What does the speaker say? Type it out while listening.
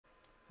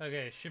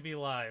Okay, should be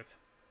live.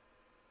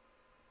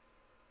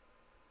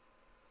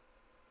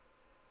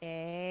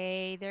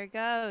 Hey, there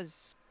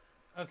goes.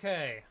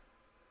 Okay.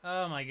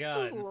 Oh my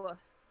god. Ooh,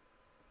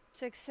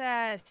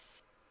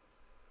 success.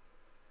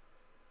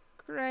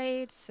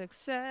 Great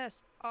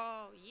success.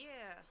 Oh,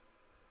 yeah.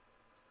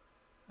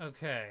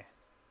 Okay.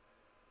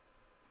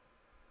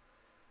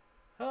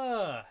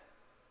 Uh,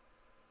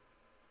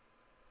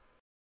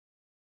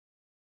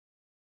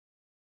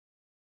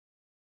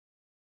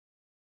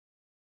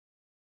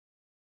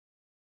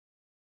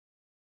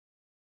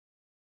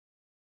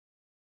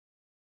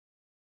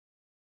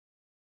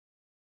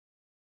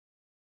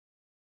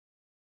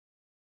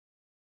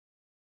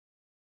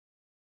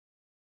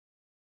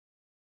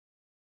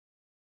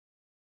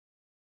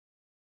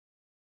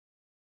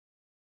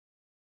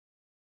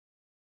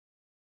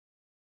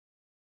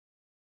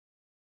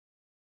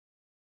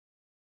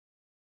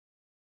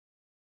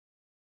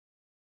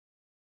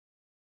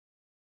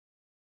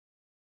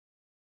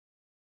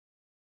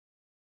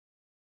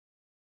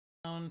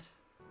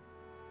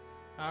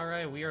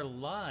 Alright, we are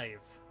live.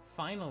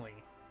 Finally.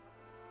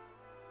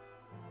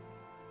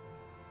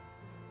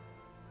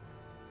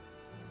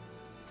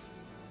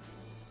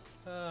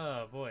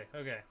 Oh boy.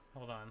 Okay,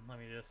 hold on. Let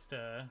me just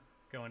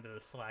go into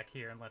the Slack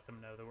here and let them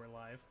know that we're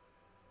live.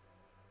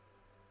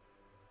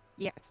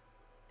 Yes.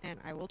 And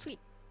I will tweet.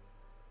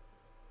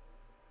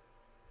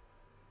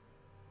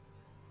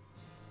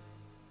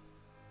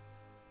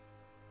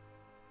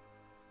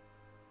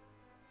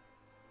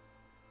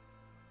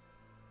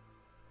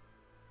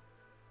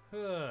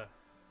 Huh.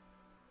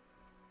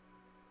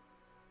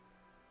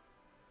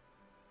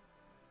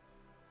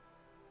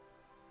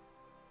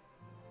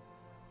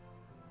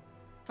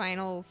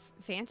 Final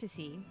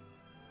Fantasy.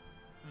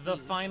 The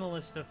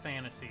finalist of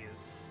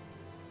fantasies.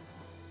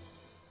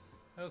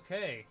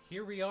 Okay,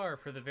 here we are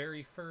for the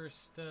very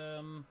first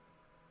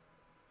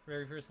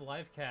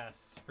live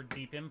cast for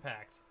Deep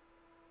Impact.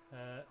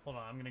 Hold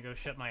on, I'm gonna go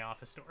shut my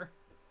office door.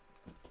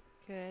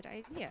 Good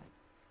idea.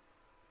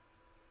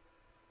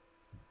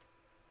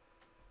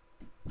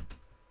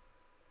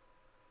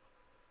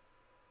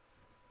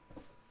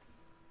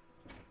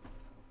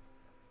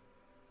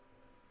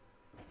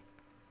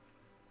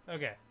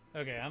 Okay,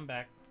 okay, I'm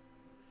back.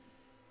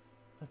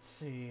 Let's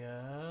see,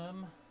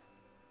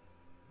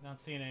 not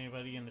seeing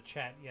anybody in the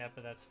chat yet,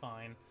 but that's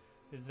fine.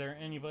 Is there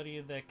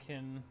anybody that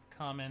can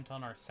comment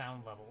on our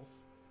sound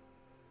levels?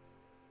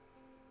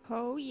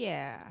 Oh,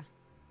 yeah.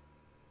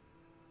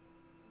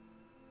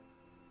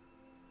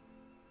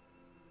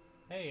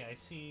 Hey, I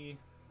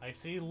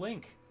see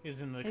Link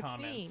is in the It's me.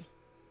 comments.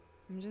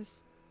 I'm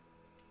just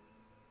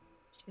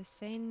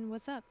saying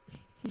what's up.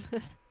 Just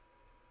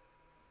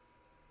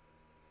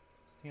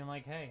being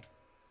like, hey,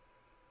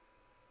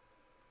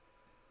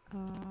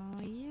 Oh,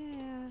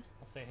 yeah.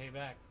 I'll say hey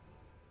back.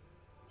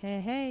 Hey,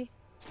 hey.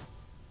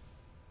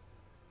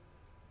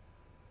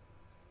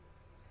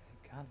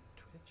 God,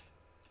 Twitch.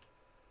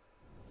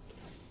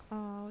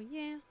 Oh,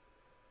 yeah.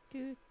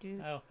 Do,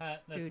 do, Oh, do,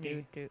 that's me.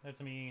 do, do.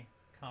 That's me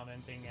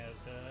commenting as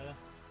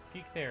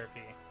Geek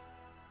Therapy.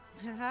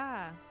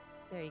 Haha.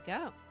 There you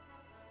go.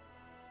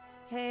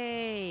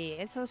 Hey,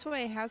 it's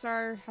Josue. How's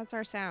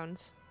our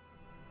sound?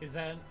 Is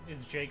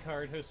J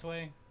Card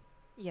Josue?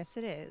 Yes,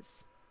 it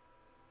is.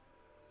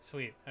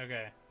 Sweet.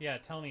 Okay. Yeah.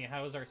 Tell me,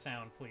 how is our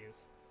sound,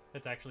 please?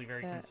 That's actually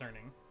very Uh,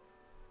 concerning.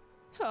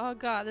 oh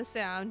God, the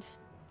sound.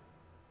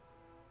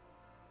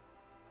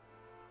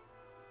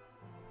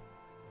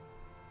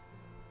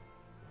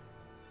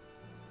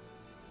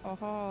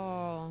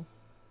 Oh,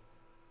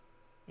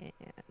 and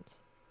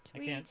I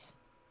can't. tweet.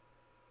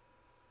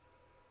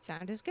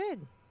 Sound is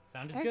good.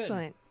 Sound is good.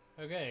 Excellent.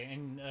 Okay.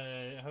 And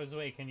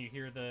Josue, can you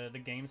hear the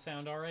game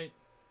sound all right?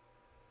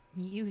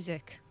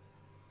 Music.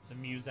 The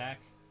Muzak.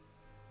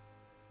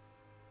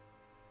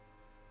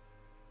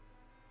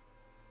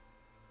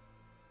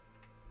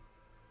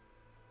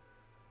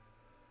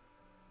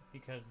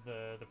 Because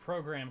the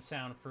program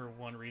sound for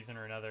one reason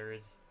or another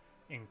is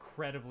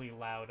incredibly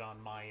loud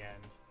on my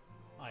end.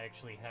 I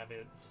actually have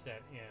it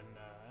set in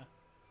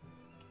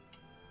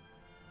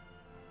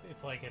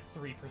it's like at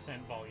 3%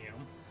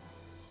 volume.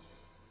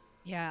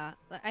 Yeah,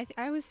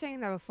 I was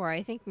saying that before.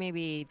 I think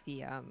maybe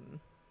the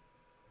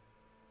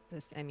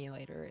this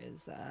emulator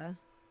is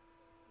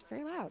it's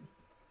very loud.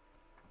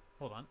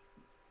 Hold on.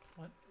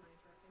 What?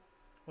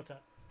 What's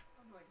up?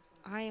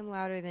 I am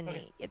louder than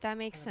Okay. Nate. That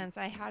makes Alrighty. sense.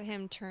 I had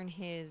him turn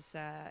his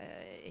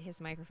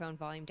microphone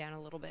volume down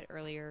a little bit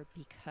earlier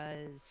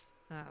because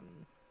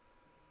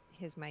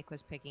his mic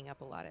was picking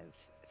up a lot of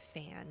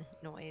fan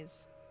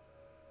noise.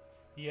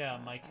 Yeah,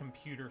 my Uh,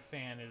 computer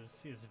fan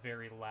is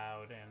very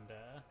loud and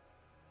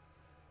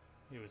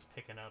it was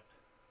picking up.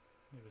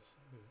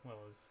 Well,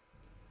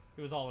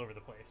 it was all over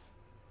the place.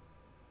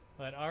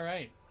 But all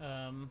right.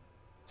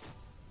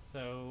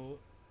 So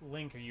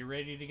Link, are you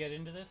ready to get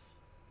into this?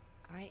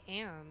 I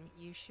am.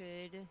 You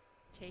should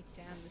take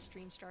down the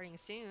stream starting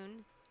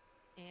soon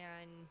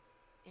and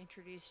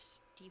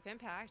introduce Deep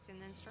Impact and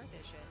then start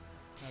this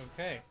shit.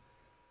 Okay.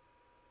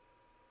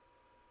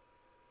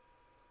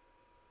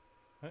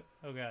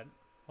 Oh god.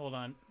 hold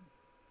on.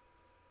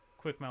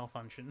 Quick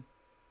malfunction.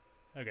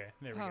 Okay,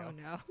 there we go. Oh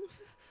no.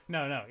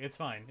 No, it's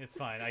fine. It's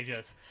fine.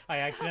 I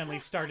accidentally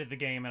started the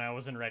game and I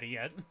wasn't ready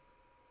yet.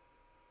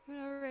 I'm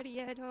not ready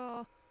yet.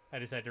 Oh. I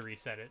just had to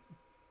reset it.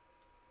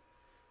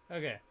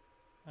 Okay.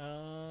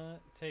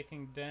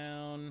 Taking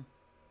down...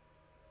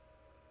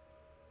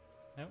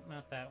 Nope,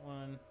 not that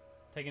one.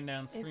 Taking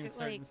down stream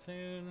starting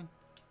soon.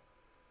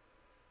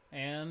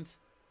 And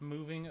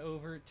moving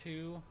over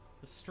to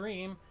the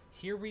stream.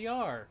 Here we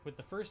are with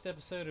the first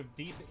episode of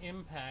Deep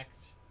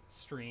Impact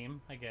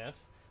stream, I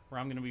guess, where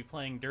I'm going to be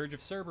playing Dirge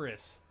of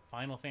Cerberus,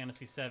 Final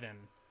Fantasy VII.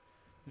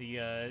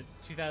 The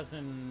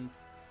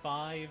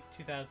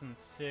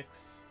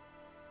 2005-2006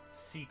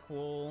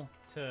 sequel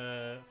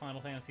to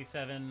Final Fantasy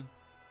VII.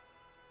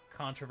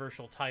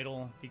 Controversial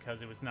title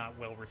because it was not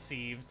well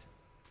received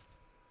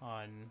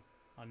on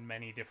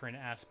many different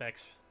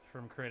aspects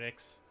from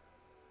critics.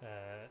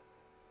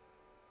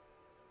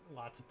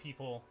 Lots of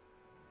people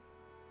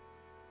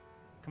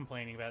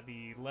complaining about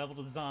the level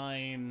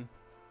design,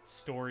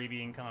 story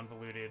being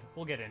convoluted.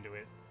 We'll get into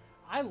it.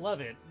 I love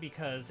it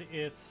because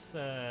it's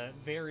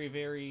very,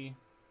 very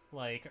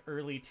like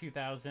early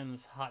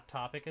 2000s Hot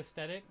Topic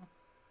aesthetic,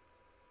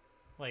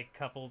 like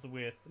coupled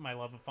with my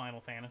love of Final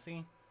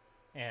Fantasy,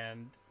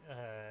 and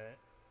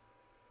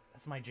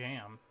that's my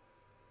jam.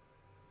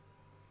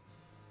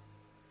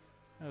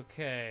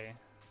 Okay,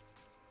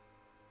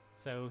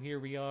 so here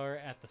we are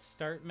at the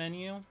start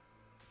menu.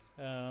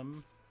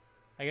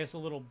 I guess a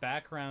little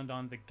background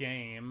on the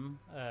game.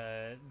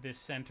 This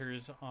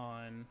centers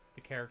on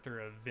the character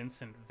of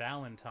Vincent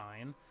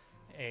Valentine,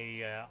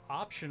 a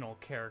optional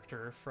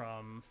character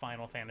from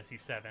Final Fantasy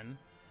VII.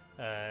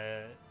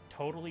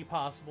 Totally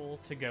possible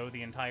to go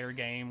the entire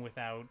game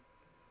without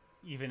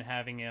even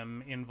having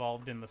him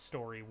involved in the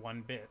story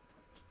one bit.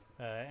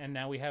 And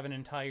now we have an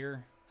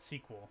entire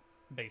sequel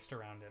based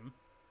around him.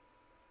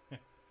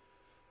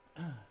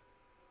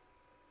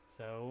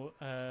 So,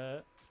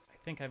 I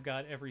think I've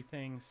got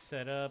everything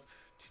set up.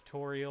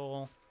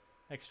 Tutorial,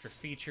 extra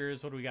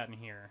features. What do we got in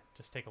here?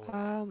 Just take a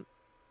look.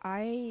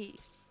 I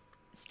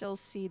still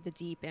see the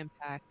Deep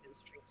Impact and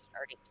stream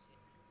starting soon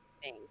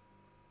thing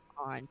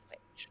on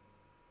Twitch.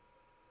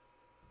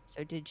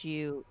 So did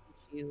you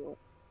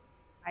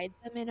hide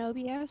them in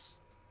OBS?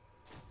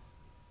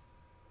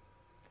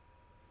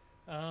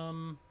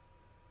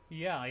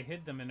 Yeah, I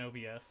hid them in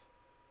OBS.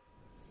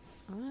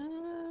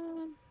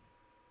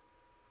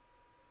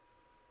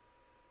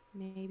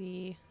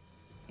 Maybe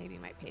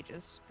my page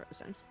is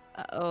frozen.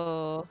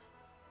 Uh-oh.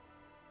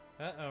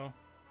 Uh-oh.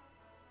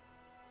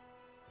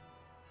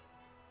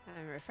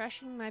 I'm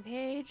refreshing my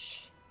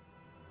page.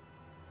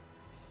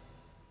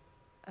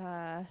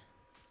 Yeah.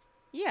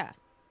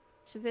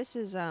 So this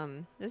is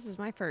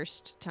my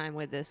first time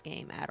with this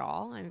game at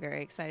all. I'm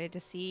very excited to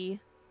see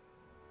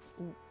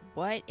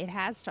what it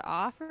has to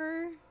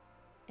offer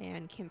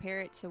and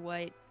compare it to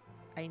what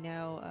I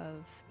know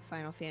of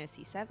Final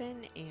Fantasy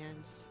VII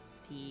and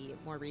the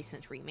more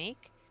recent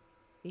remake,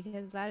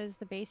 because that is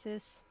the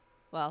basis,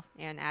 well,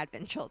 and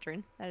Advent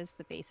Children, that is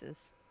the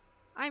basis.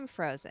 I'm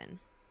frozen.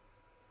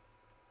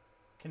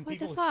 What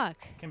the fuck?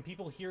 Can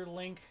people hear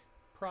Link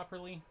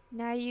properly?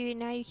 Now you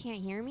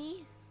can't hear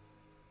me?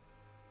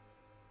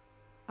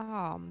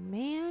 Oh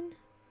man.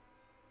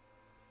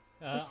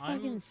 This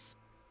fucking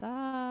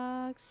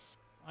sucks.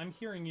 I'm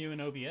hearing you in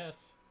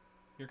OBS.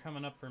 You're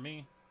coming up for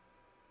me.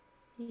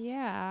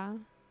 Yeah.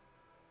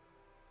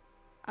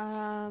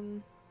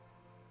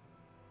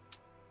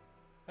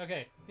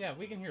 Okay, yeah,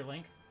 we can hear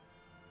Link.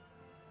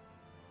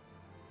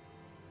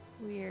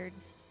 Weird.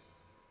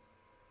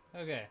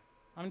 Okay,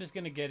 I'm just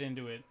gonna get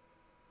into it.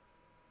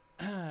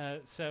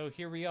 So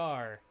here we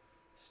are.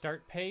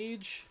 Start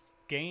page,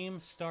 game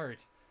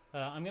start.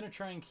 I'm gonna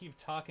try and keep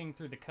talking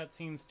through the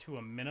cutscenes to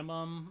a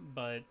minimum,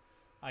 but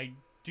I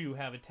do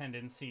have a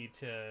tendency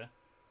to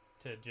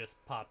just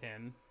pop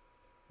in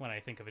when I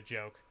think of a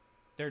joke.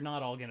 They're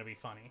not all gonna be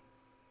funny.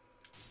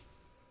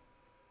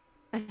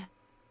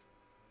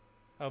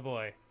 Oh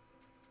boy.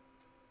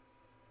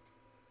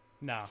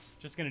 No,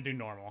 just gonna do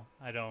normal.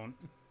 I don't...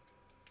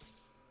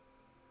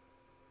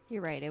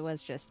 You're right, it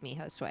was just me,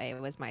 Josue.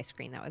 It was my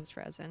screen that was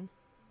frozen.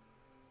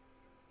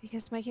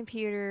 Because my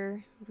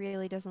computer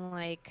really doesn't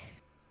like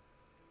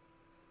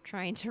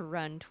trying to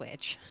run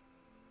Twitch.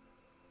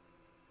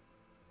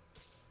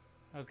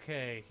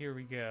 Okay, here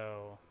we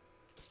go.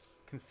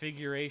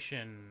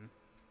 Configuration.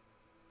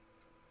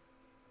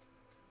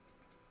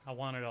 I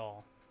want it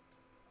all.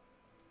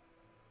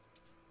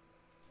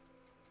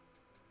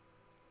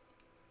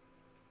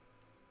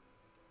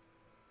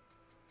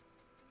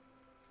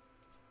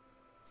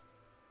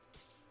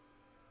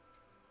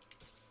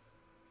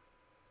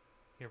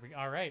 Here we go.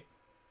 All right.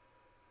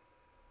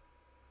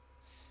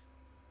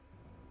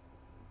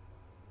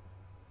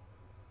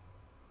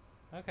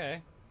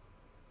 Okay.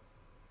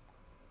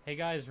 Hey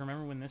guys,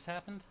 remember when this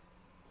happened?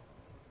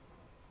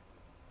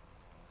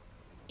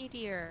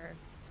 Meteor.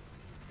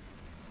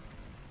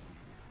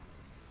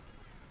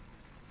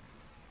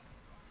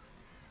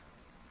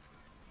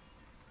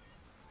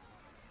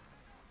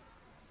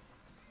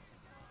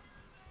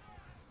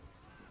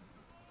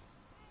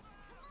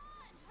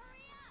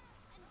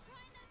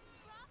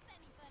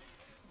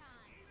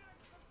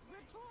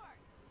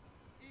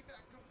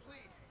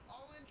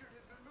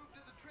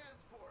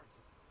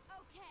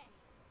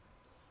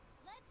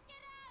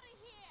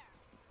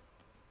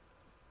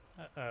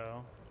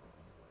 Uh-oh.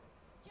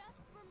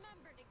 Just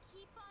remember to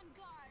keep on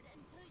guard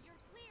until you're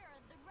clear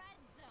of the red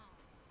zone.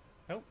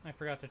 Oh, I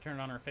forgot to turn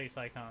on our face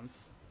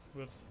icons.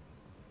 Whoops.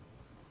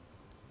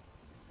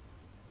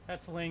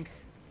 That's Link.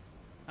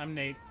 I'm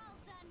Nate. We're all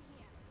done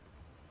here.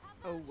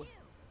 How about Oh. you?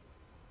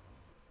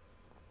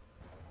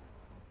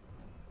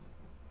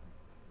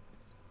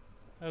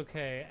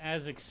 Okay,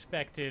 as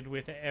expected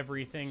with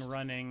everything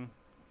running,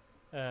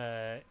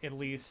 at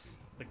least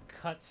the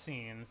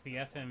cutscenes, the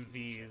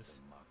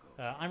FMVs.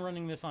 I'm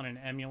running this on an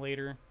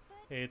emulator.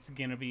 It's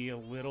gonna be a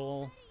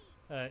little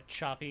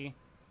choppy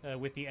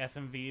with the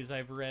FMVs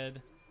I've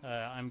read.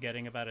 I'm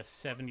getting about a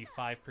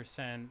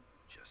 75%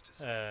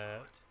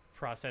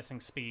 processing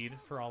speed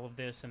for all of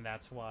this, and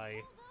that's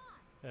why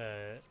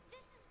This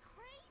is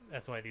crazy.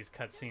 that's why these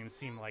cutscenes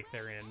seem like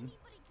they're in Anybody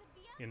could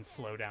be up there.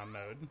 slowdown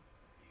mode.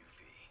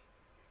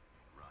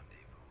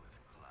 Rendezvous with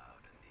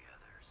Cloud and the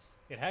others.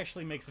 It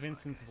actually makes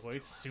Vincent's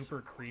voice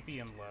super creepy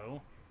and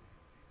low.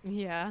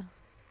 Yeah.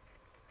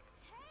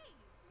 Hey,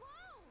 whoa!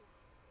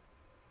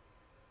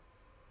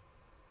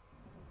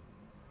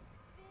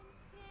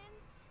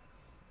 Vincent,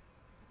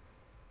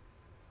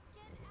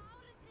 get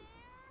out of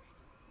there!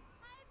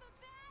 I have a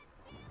bad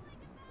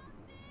feeling about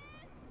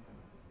this.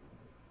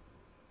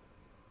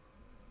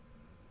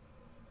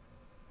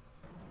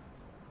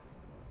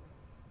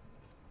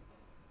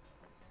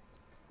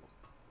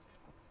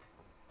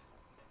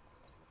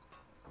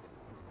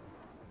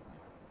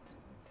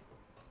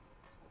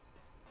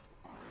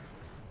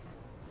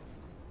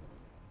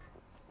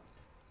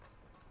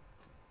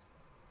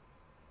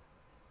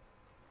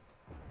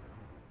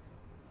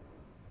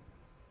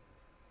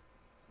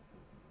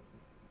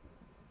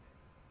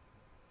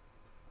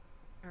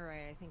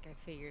 Alright, I think I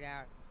figured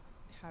out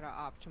how to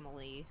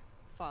optimally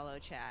follow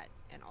chat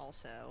and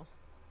also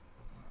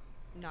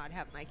not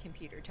have my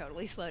computer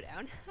totally slow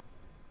down.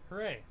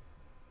 Hooray!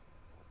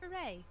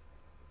 Hooray!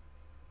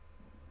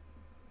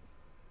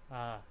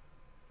 Ah.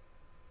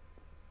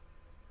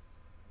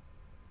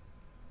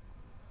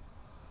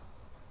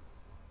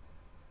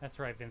 That's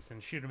right,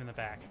 Vincent. Shoot him in the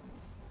back.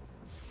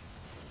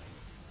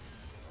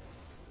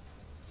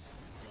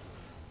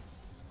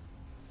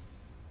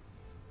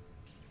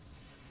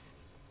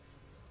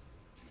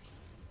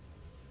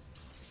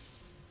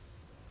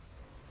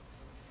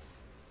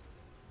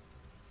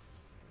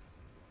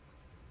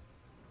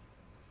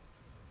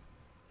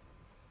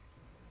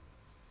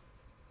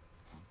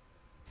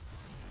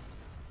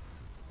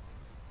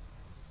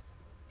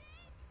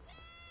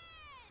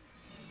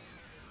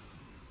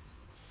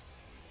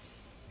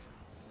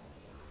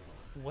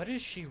 What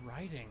is she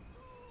writing?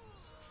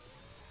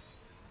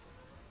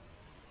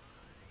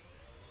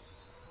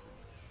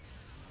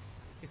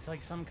 It's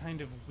like some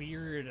kind of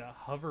weird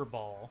hover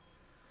ball.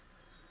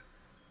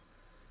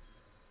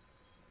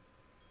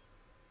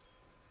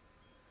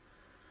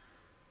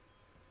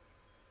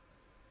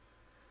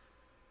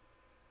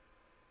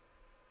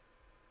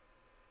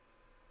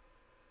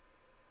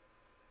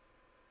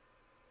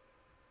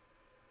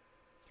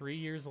 Three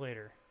years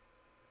later.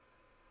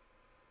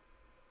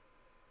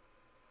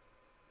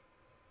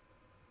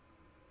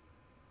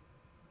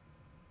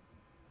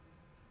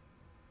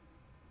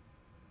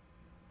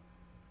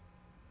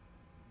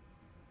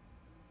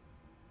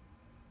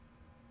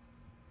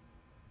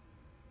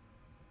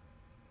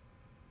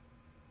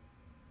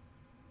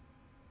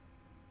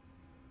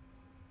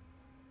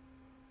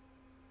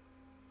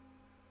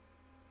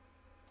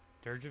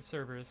 Dirge of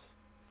Cerberus,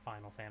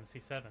 Final Fantasy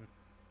VII.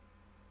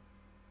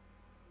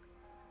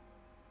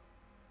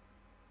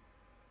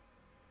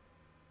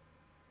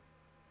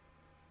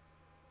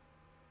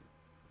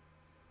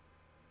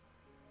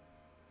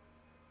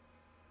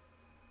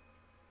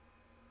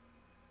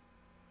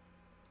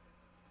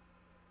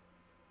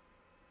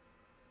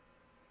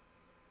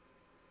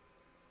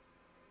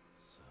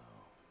 So,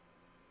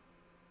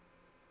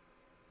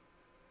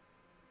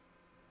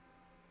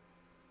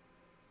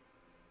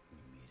 we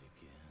meet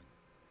again,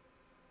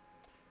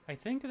 I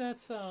think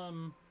that's,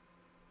 Lucretia.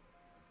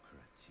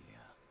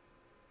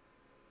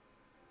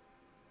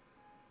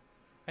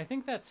 I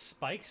think that's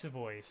Spike's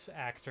voice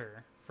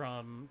actor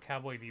from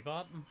Cowboy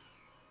Bebop.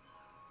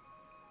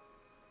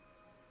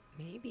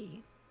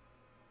 Maybe.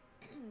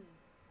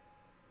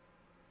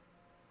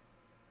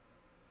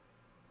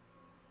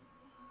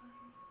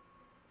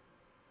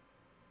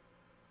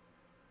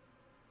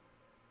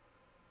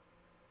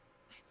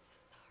 I'm so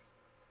sorry.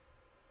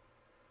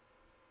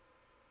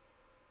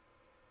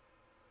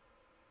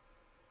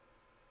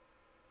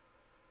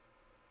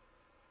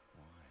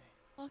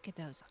 Why? Look at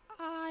those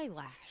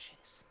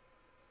eyelashes.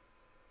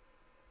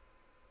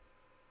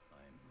 I'm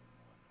the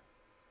one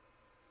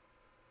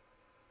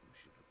who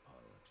should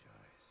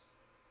apologize.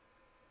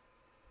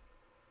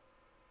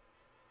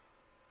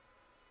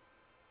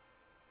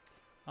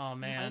 Oh What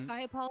man, if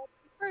I apologize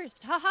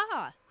first?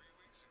 Haha!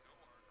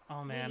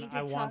 oh We man, need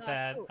I to want talk.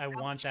 that. Oh, I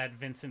want ouch. that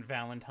Vincent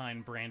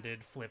Valentine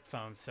branded flip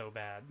phone so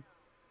bad.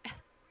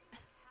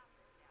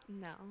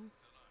 No.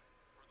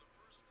 For the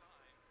first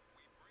time,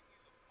 we bring you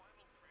the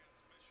final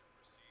transmission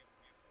received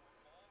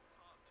before all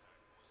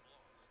contact was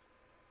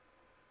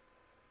lost.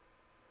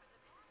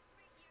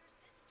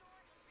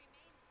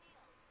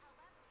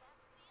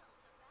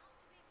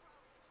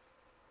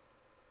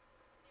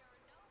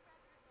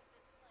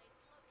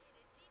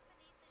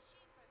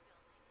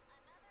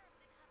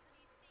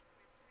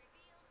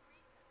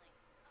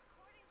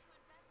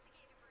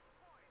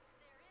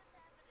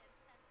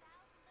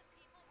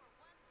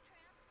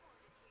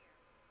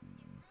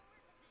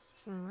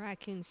 Some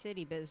Raccoon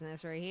City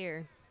business right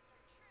here.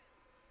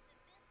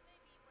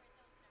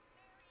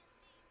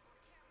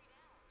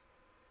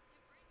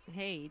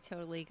 Hey, you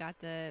totally got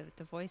the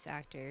voice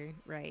actor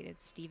right.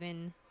 It's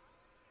Stephen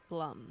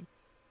Blum.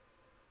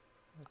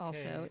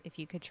 Also, Okay. if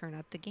you could turn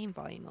up the game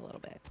volume a little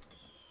bit.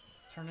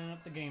 Turning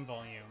up the game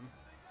volume.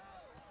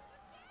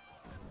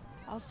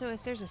 Also,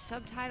 if there's a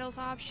subtitles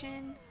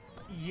option,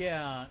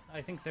 Yeah,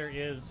 I think there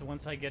is.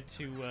 Once I get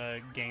to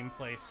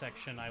gameplay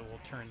section, I will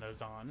turn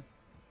those on.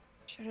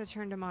 should have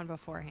turned them on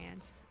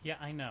beforehand. Yeah,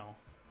 I know,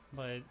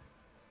 but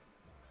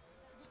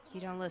You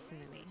don't listen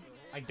to me.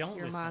 I don't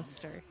You're a listen.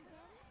 monster.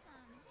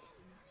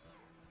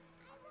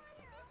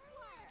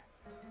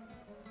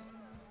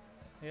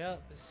 Yeah,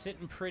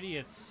 sitting pretty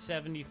at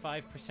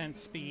 75%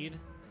 speed.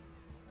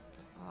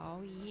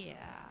 Oh, yeah.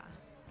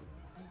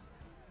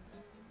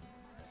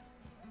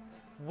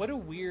 What a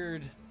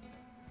weird...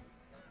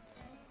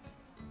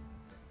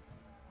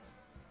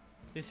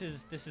 This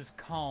is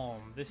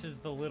calm. This is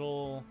the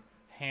little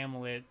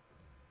hamlet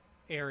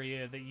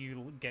area that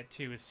you get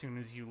to as soon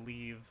as you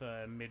leave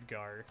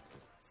Midgar.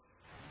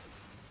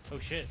 Oh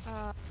shit.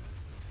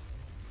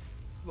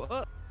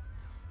 Whoa.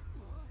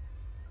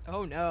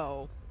 Oh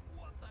no.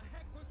 What the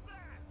heck was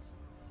that?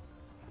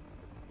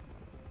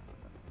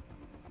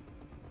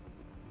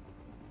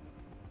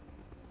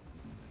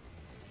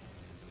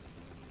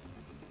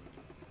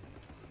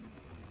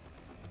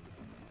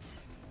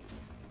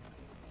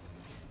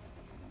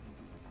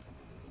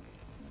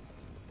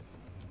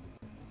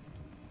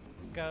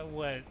 Got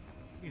what?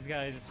 These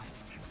guys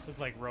look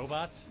like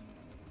robots?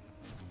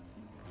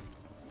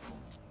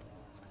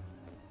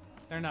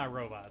 They're not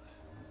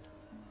robots.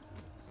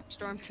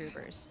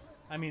 Stormtroopers.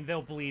 I mean,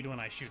 they'll bleed when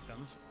I shoot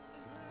them.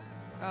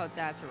 Oh,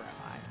 that's a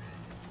robot.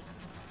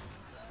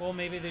 Well,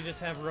 maybe they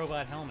just have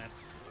robot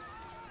helmets.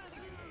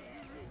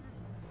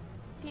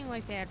 Seemed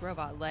like they had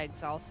robot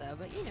legs also,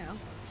 but you know.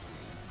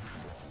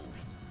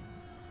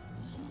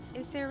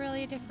 Is there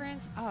really a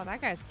difference? Oh,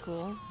 that guy's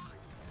cool.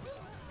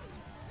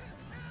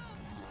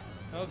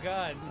 Oh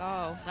god.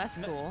 Oh, that's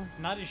cool.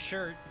 Not his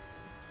shirt.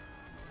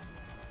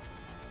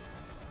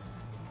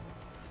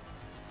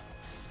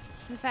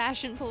 The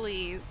fashion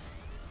police.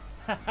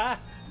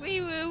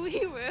 Wee woo,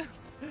 wee woo.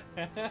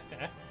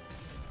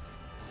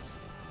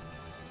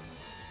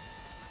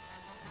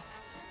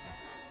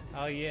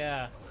 Oh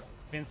yeah.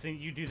 Vincent,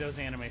 you do those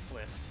anime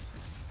flips.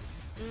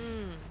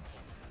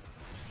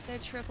 The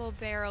triple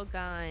barrel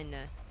gun.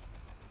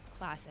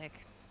 Classic.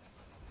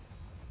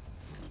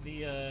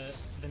 The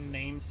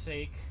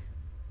namesake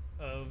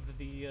of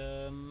the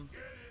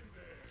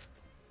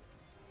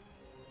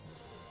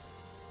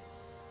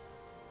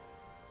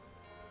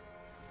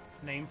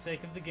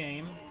namesake of the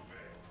game.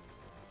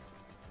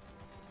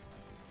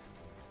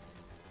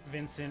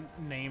 Vincent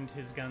named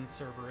his gun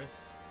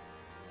Cerberus.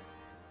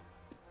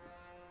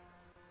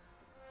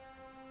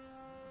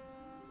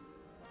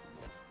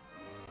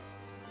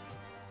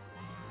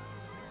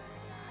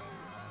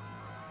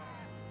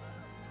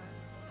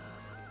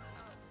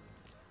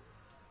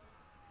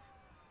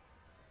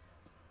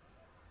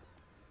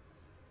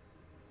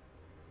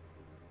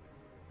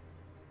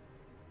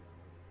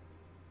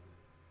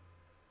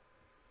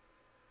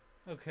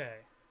 Okay.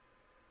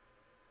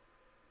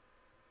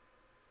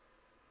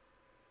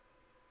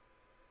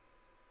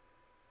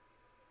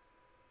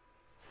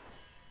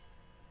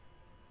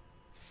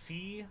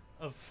 Sea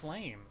of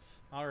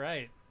Flames. All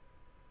right.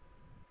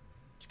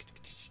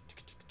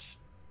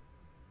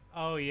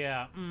 Oh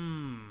yeah.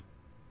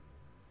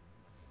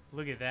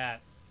 Look at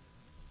that.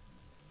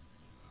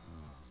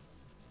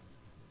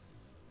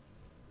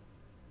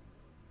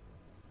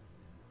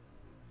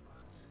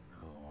 What's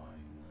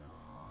going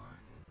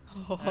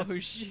on? Oh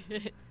That's-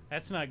 shit.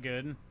 That's not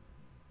good.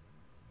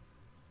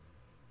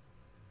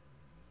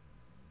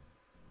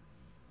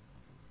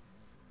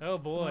 Oh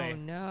boy. Oh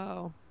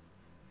no.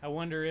 I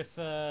wonder if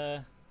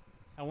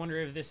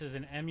this is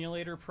an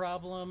emulator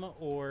problem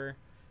or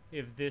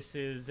if this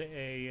is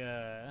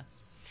a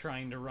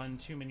trying to run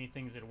too many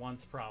things at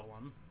once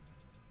problem.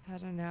 I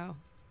don't know.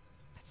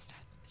 But stop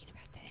thinking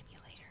about the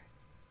emulator.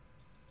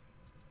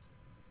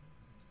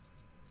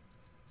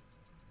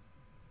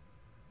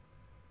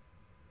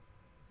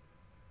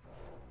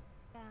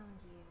 Found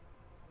you.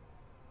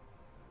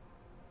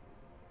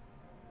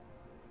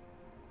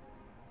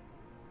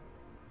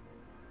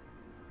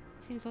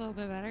 Seems a little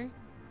bit better.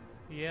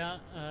 Yeah,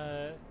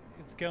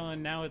 it's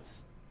going now.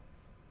 It's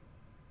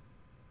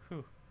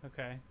whew,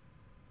 okay.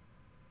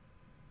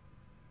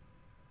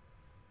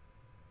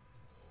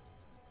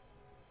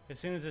 As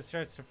soon as it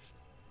starts to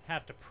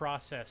have to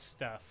process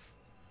stuff,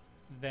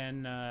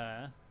 then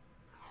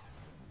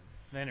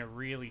it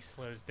really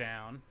slows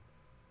down.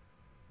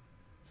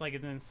 It's like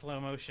it's in slow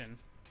motion.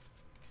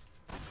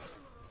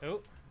 Oh.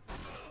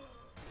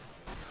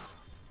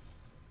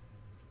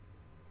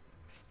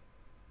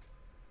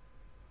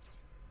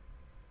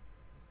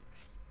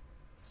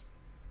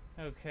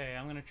 Okay,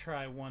 I'm gonna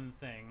try one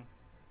thing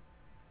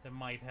that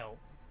might help.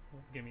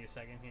 Give me a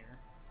second here.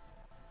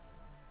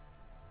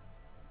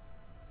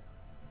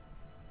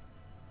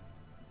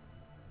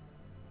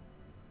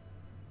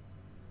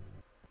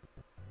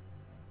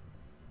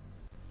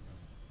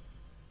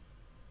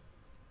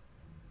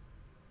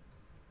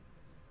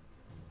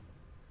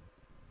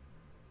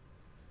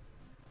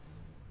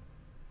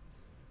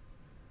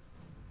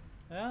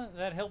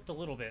 That helped a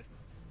little bit.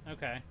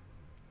 Okay.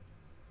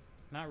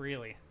 Not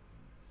really.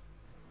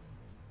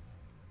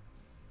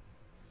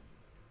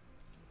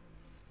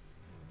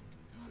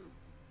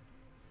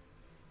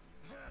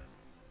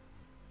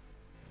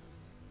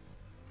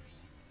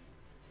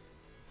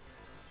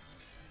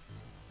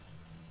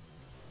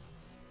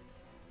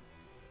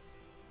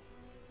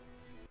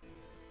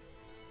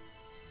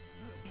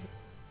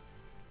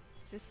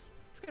 Is this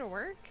gonna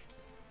work?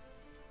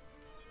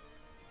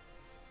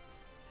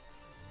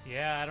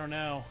 Yeah, I don't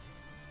know.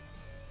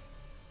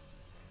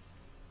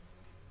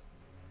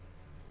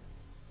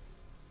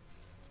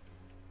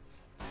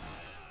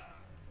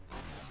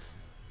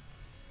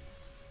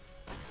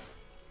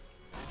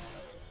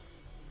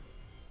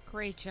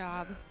 Great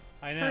job.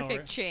 I know.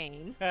 Perfect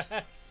chain.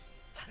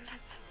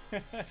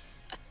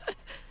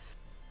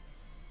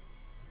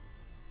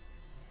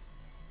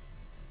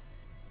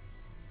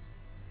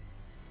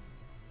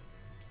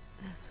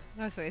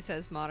 That's why it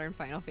says modern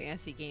Final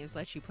Fantasy games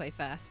let you play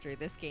faster.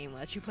 This game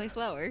lets you play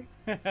slower.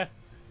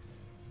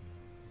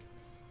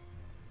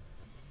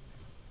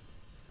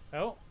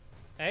 Oh,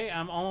 hey,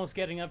 I'm almost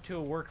getting up to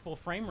a workable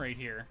frame rate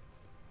here.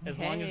 As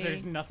long as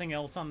there's Hey. nothing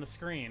else on the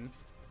screen.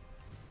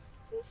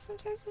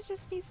 Sometimes it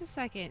just needs a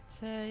second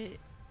to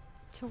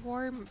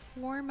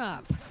warm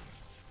up.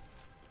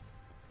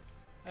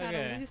 Gotta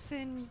Okay.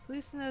 loosen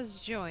those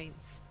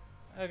joints.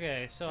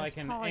 Okay, so I Those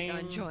can polygon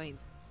aim.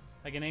 joints.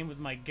 I can aim with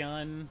my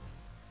gun,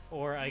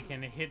 or I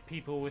can hit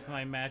people with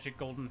my magic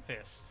golden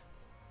fist.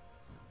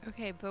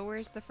 Okay, but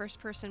where's the first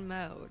person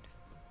mode?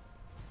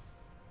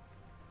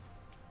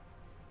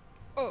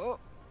 Oh,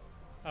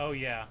 Oh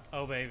yeah.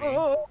 Oh baby.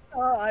 oh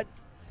God.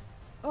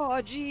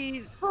 Oh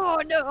jeez.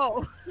 Oh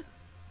no.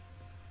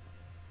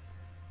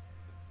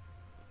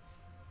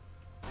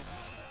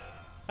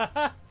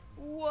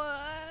 Whoa,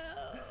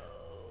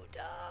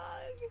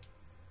 dog.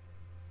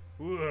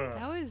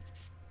 Ugh.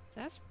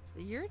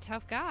 You're a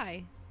tough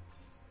guy.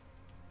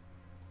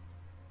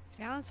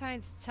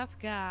 Valentine's a tough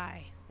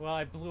guy. Well,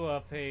 I blew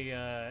up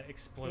a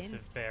explosive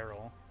Instant.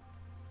 barrel.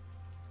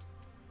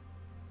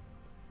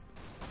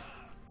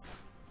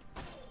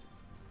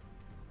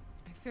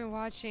 I've been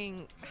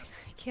watching.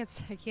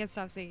 I can't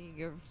stop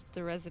thinking of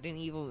the Resident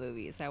Evil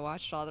movies. I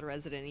watched all the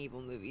Resident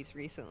Evil movies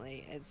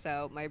recently, and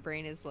so my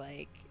brain is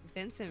like,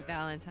 Vincent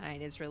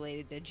Valentine is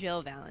related to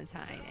Jill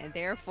Valentine, and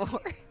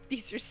therefore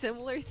these are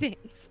similar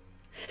things.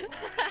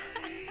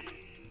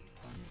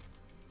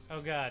 Oh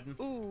god.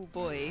 Ooh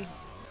boy.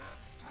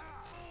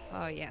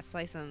 Oh yeah,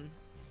 slice them.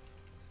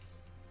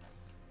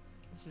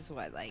 This is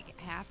what, like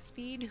half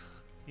speed?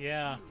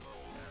 Yeah.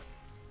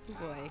 Oh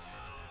boy.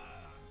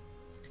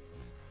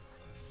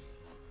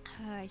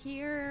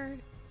 Here,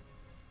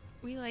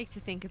 we like to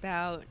think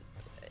about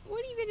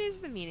what even is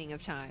the meaning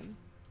of time.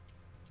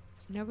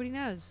 Nobody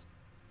knows.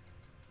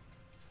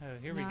 Oh,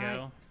 here we Not-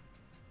 go.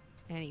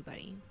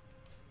 Anybody.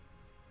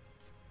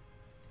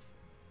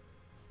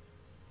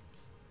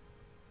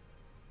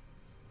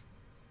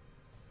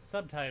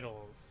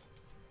 Subtitles.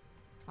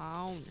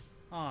 On.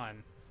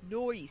 On.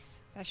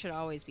 Noise. That should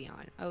always be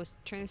on. Oh,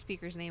 turn the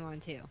speaker's name on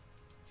too.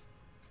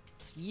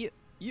 Yeah.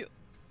 Yeah.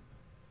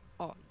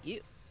 Oh, yeah.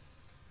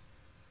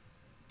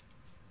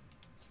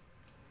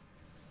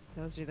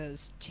 Those are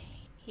those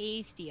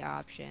tasty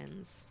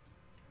options.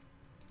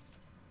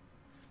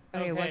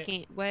 Okay, what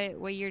Okay. game?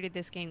 What year did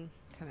this game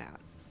come out?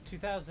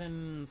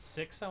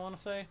 2006, I want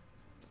to say.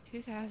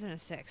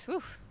 2006.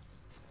 Whew.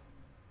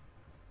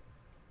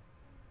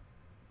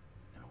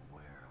 Now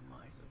where am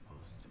I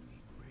supposed to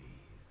meet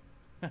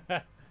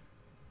Reeve?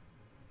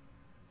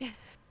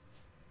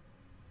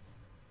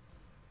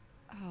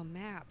 Oh,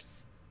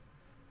 maps.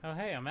 Oh,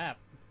 hey, a map.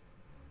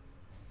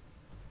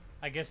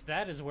 I guess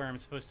that is where I'm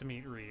supposed to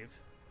meet Reeve.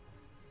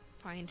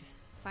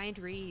 Find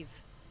Reeve.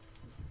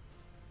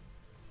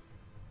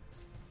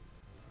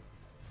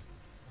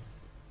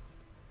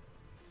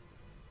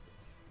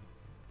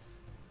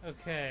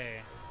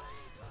 Okay.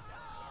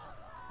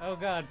 Oh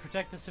god,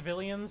 protect the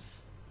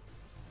civilians?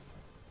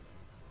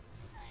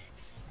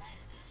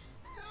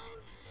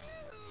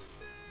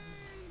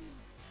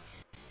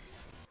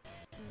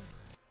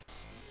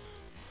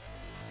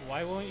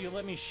 Why won't you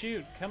let me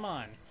shoot? Come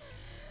on.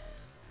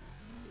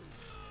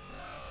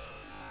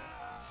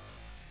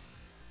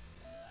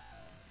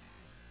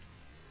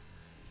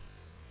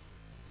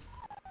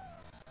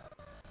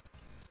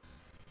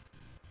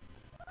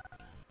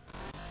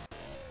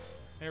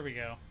 There we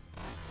go.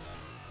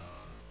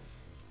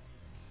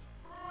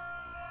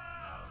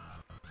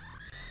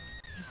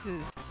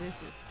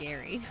 This is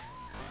scary.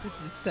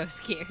 This is so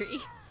scary.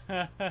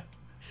 I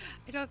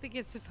don't think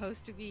it's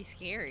supposed to be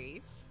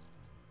scary.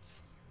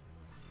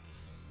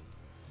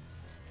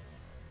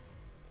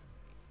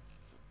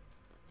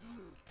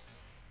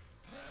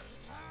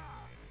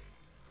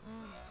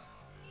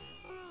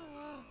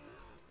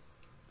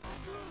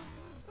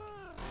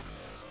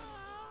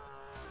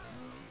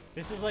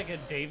 This is like a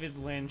David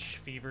Lynch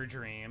fever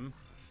dream.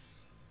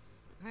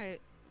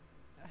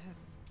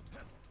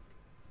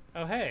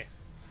 Oh hey.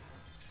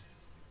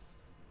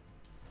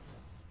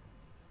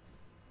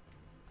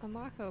 A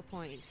Mako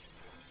point.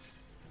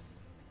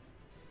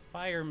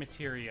 Fire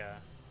materia.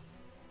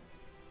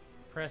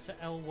 Press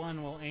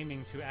L1 while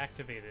aiming to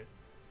activate it.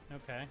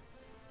 Okay.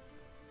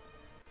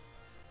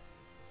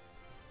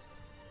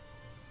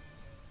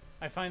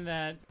 I find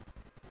that...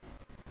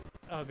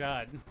 Oh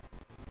god.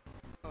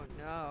 Oh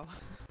no.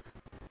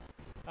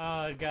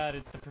 Oh god,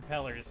 it's the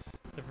propellers.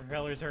 The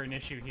propellers are an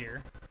issue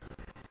here.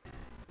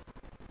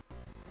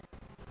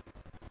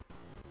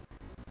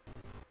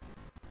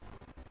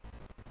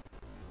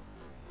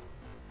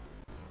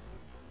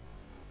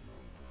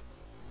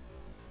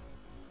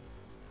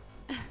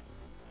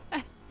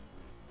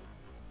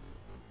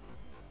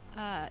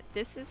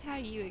 This is how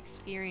you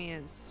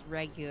experience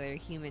regular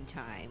human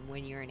time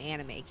when you're an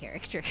anime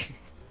character.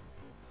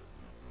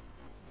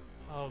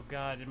 Oh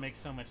god, it makes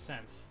so much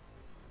sense.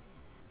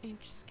 It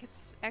just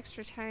gets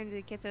extra time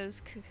to get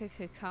those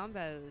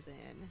combos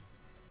in.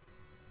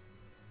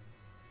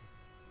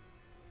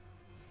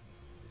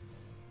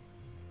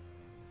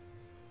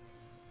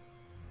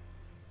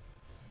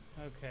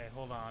 Okay,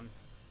 hold on.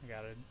 I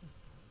gotta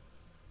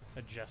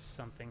adjust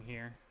something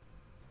here.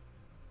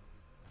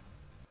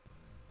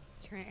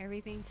 Turn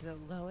everything to the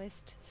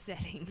lowest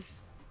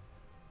settings.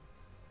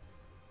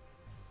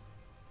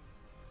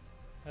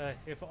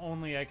 If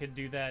only I could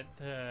do that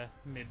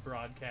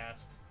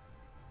mid-broadcast.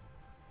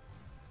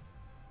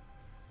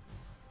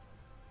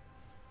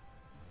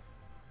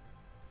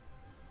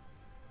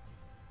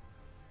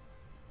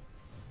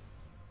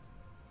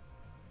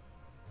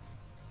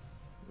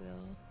 We'll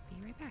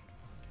be right back.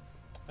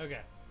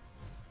 Okay.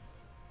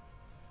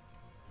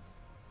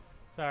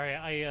 Sorry,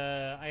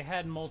 I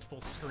had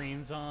multiple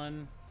screens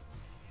on,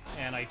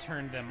 and I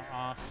turned them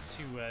off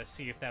to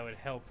see if that would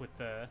help with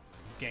the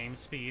game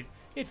speed.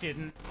 It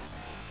didn't.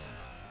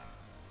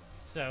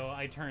 So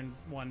I turned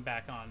one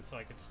back on so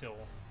I could still,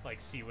 like,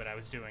 see what I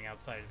was doing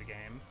outside of the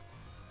game.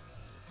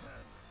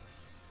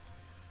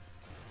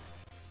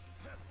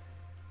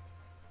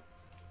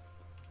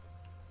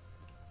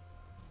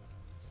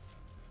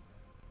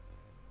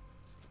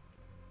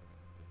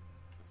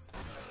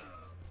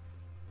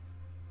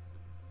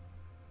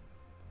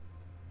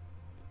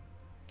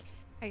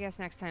 I guess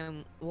next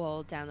time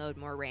we'll download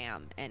more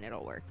RAM and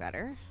it'll work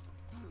better.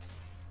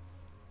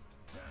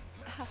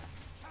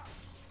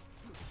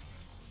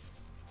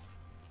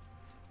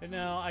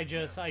 No, I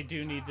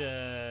do need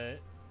to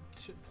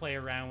play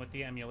around with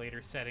the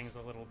emulator settings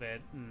a little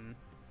bit and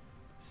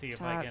see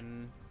if I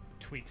can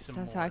tweak some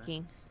more. Stop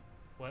talking.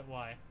 What?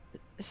 Why?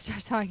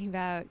 Stop talking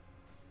about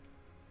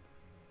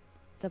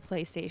the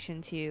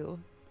PlayStation 2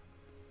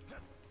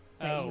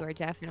 that you are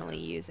definitely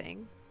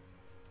using.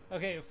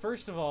 Okay,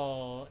 first of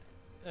all,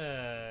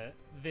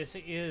 this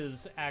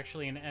is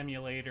actually an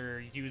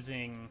emulator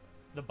using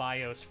the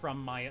BIOS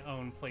from my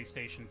own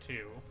PlayStation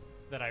 2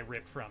 that I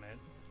ripped from it.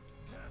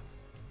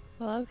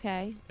 Well,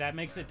 okay. That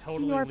makes it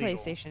totally it's your legal.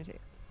 PlayStation 2.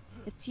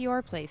 It's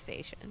your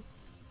PlayStation.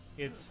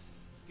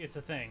 It's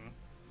a thing.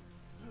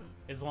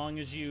 As long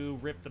as you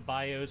rip the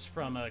BIOS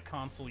from a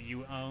console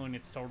you own,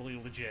 it's totally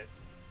legit.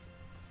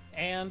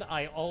 And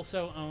I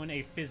also own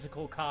a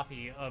physical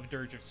copy of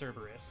Dirge of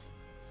Cerberus.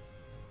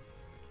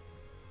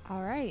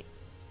 All right.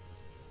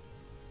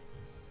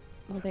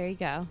 Well, there you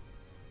go.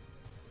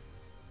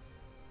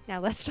 Now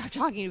let's stop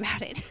talking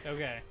about it.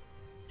 Okay.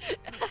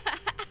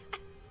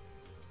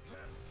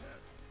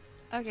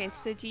 Okay,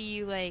 so do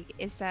you, like,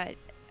 is that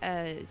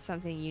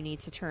something you need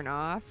to turn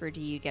off, or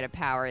do you get a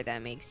power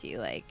that makes you,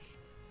 like,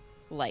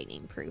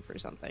 lightning proof or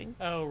something?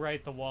 Oh,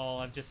 right, the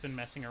wall. I've just been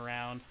messing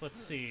around. Let's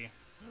see.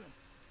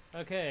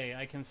 Okay,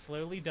 I can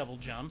slowly double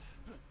jump,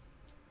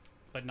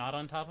 but not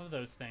on top of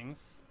those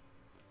things.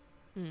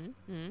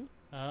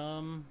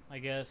 I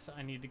guess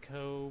I need to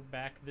go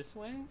back this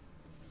way?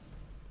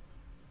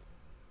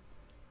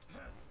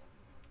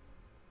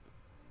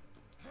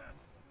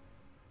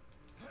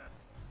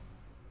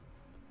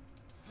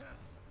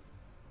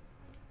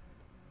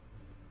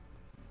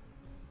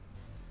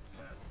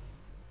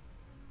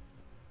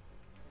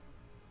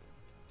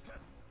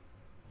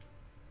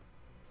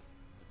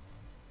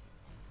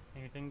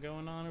 Anything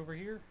going on over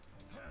here?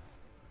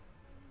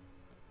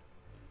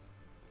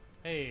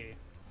 Hey.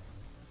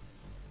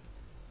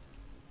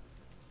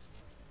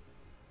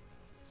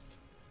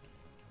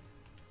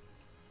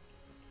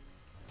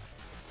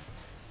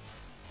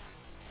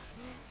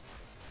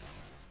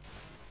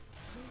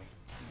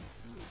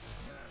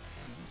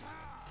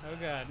 Oh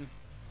god.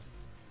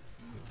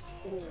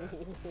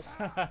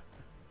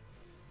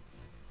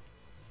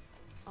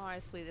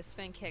 Honestly, the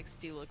spin kicks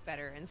do look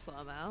better in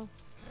slow-mo.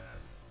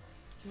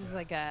 This is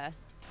like a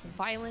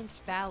violent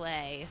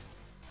ballet.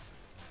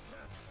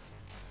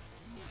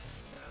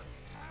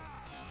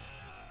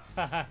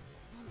 Haha.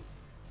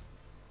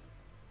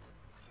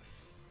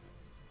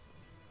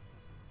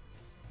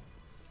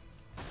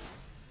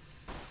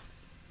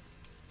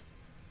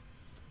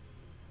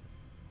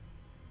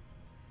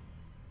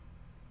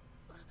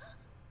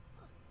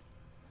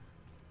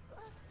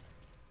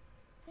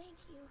 Thank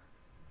you.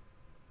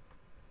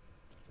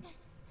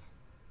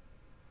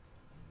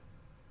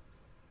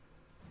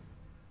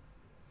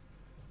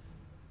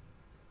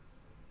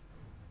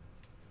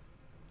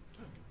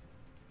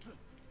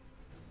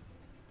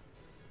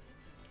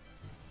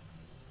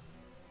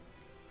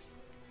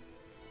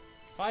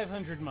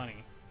 500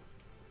 money.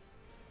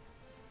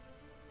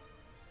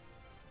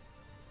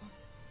 Are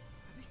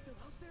they still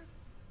out there?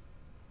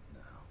 No.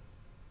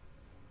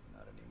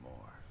 Not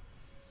anymore.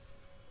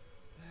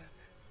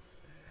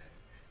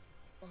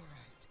 All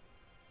right.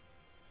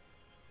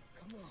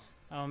 Come on.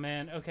 Oh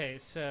man, okay,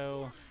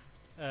 so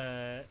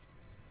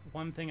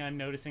one thing I'm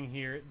noticing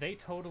here, they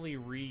totally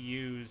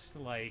reused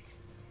like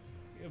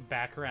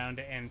background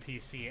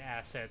NPC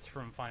assets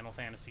from Final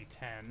Fantasy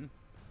X.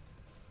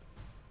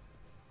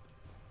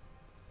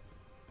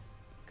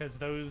 Because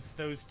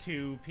those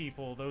two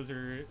people, those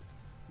are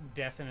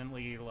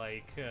definitely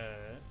like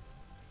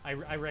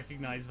I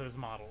recognize those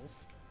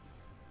models.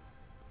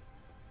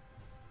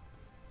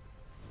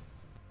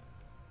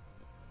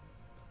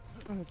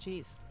 Oh,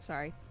 jeez.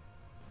 Sorry.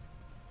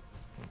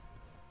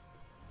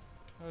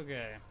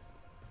 Okay.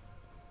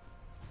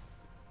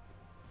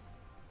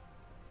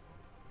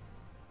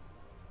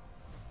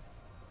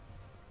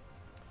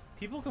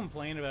 People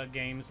complain about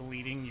games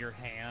leading your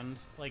hand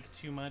like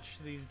too much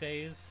these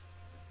days.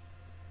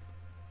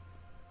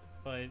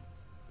 But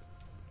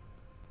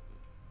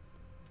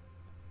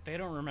they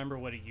don't remember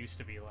what it used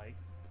to be like.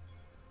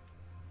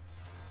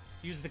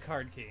 Use the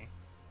card key.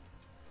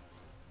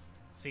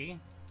 See?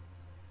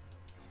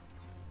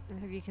 And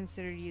have you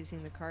considered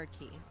using the card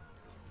key?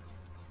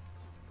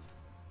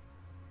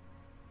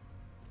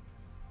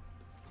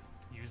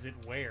 Use it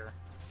where?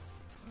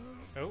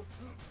 Oh.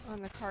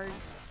 On the card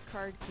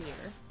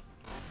keyer.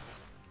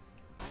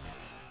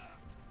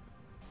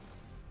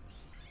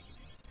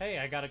 Hey,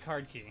 I got a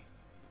card key.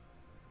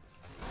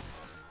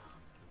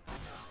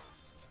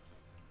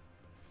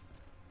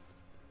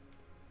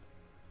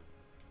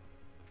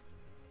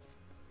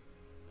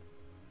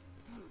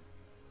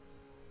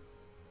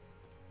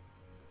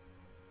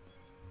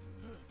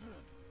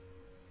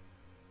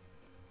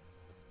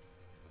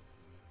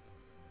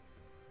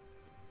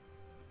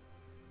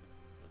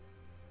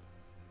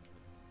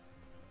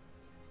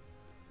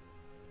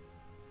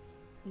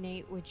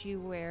 Nate, would you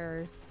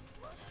wear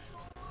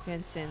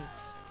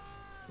Vincent's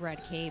red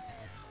cape?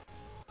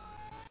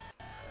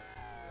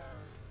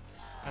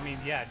 I mean,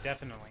 yeah,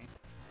 definitely.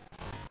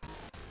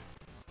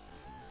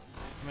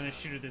 I'm gonna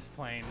shoot at this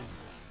plane.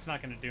 It's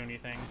not gonna do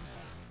anything.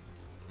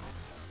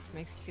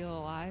 Makes you feel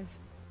alive.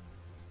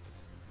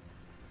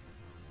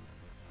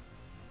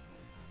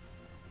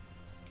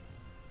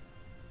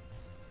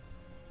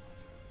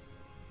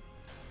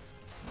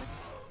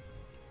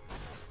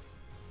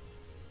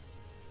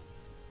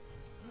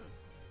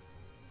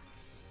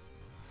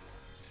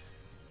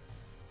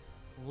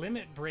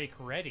 Limit break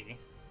ready.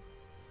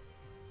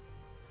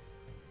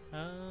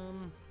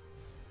 The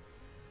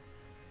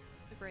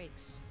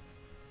brakes.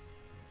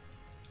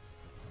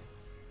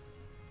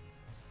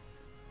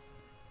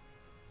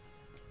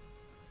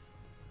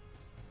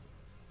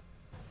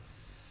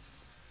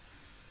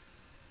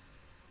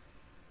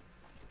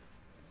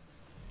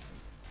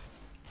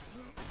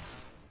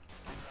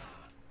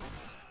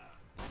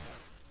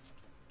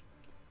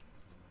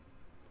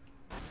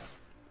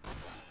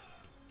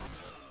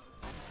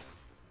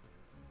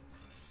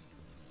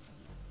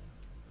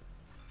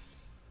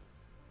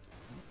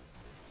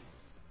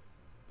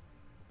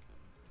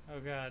 Oh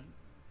god.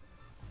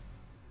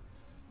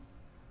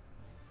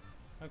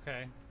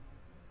 Okay.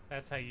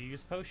 That's how you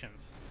use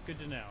potions. Good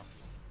to know.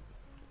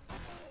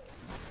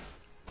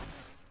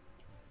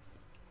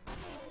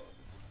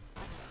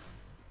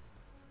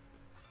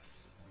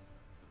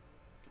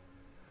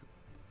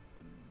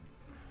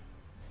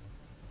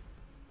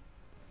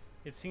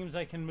 It seems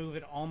I can move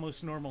at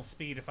almost normal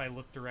speed if I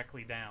look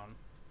directly down.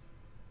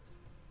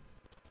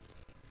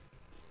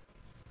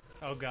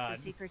 Oh god.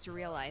 It's the secret to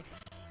real life.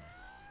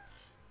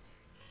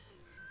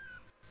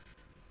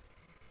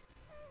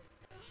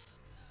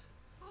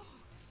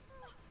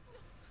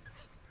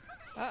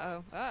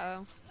 Uh-oh,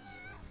 uh-oh.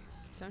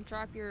 Don't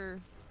drop your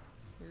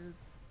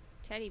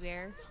teddy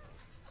bear.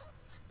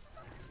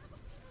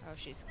 Oh,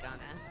 she's gonna.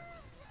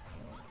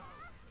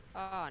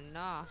 Oh,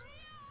 nah.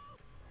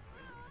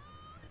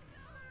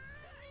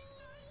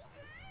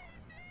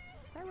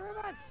 That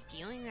robot's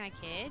stealing that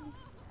kid?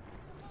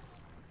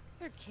 Is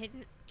there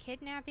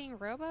kidnapping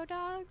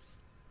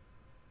robo-dogs?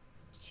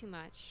 It's too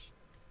much.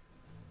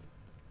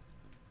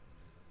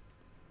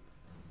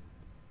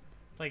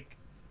 Like,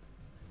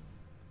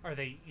 are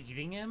they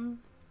eating him?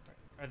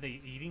 Are they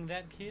eating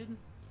that kid?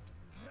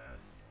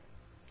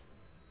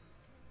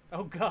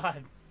 Oh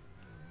god.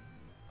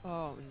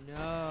 Oh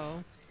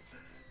no.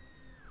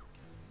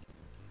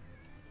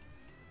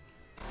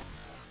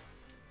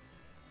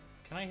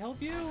 Can I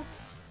help you?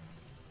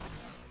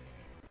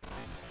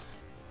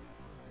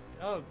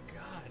 Oh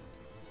god.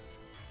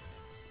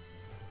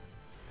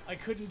 I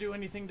couldn't do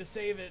anything to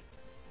save it.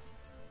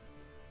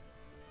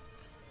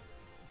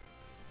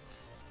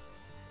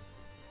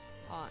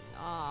 Oh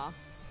nah.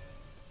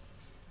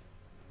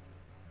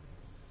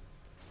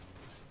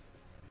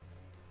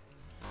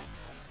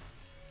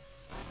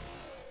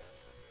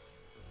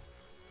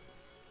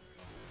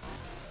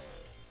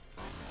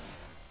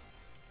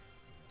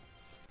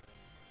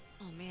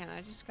 Oh man,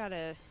 I just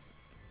gotta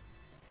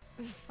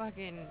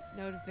fucking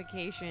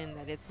notification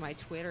that it's my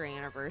Twitter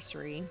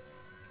anniversary.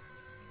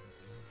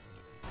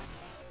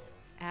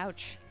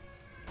 Ouch.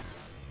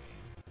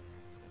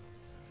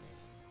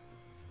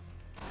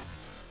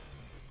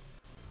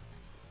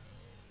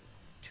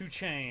 To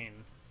chain.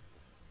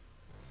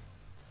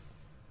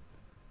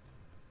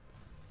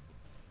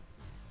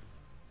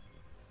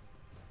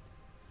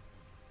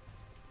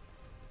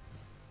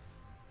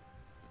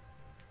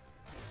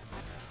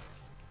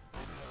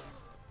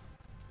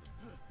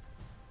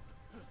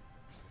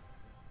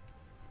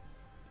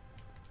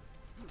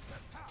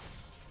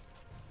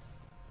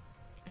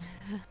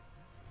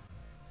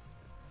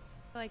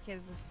 I like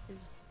his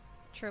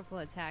triple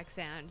attack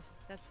sound.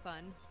 That's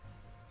fun.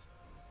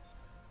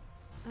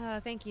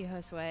 Thank you,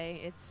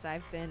 Josue.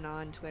 I've been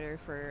on Twitter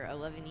for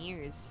 11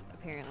 years,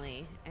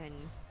 apparently, and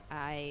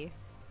I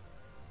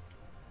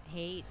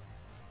hate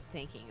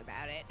thinking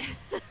about it.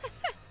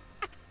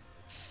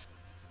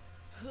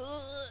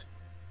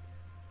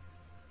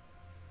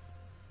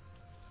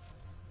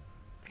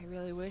 I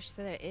really wish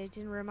that it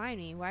didn't remind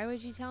me. Why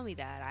would you tell me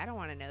that? I don't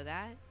want to know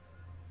that.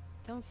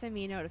 Don't send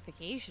me a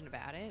notification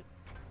about it.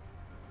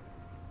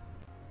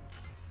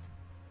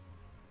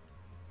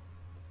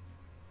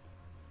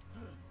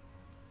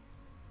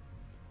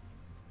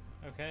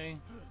 Okay.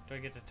 Do I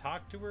get to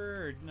talk to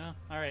her or no?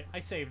 Alright, I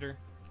saved her.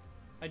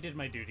 I did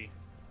my duty.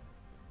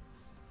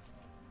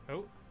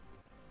 Oh.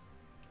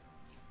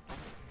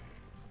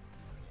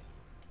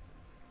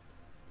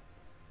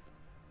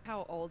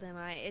 How old am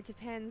I? It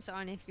depends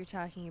on if you're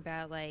talking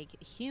about like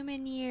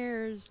human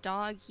years,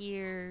 dog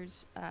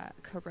years,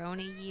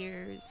 corona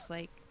years.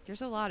 Like,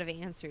 there's a lot of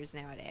answers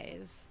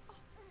nowadays.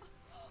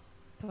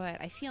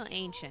 But I feel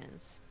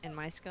ancient, and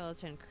my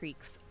skeleton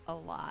creaks a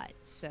lot,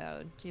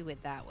 so do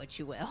with that what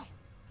you will.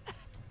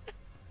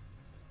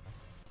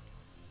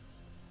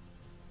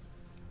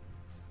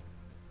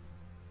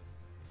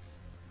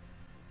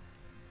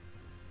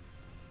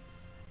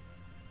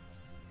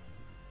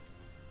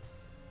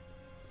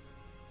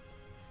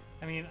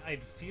 I mean,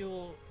 I'd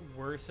feel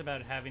worse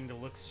about having to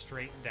look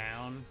straight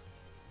down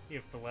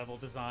if the level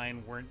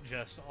design weren't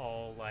just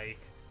all, like,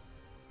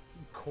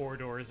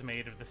 corridors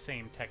made of the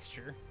same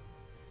texture.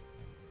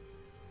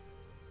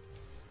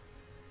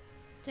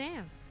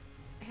 Damn.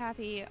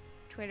 Happy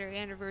Twitter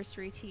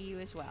anniversary to you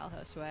as well,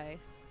 Josue.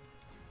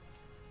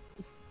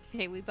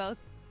 Hey, we both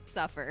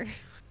suffer.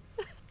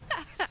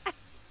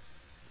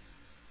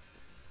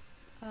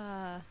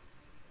 Oh.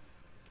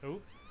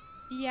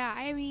 Yeah,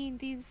 I mean,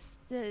 this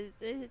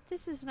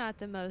is not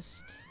the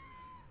most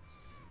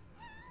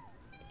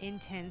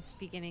intense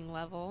beginning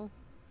level.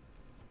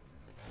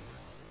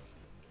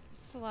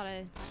 It's a lot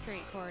of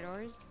straight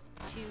corridors.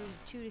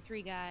 Two to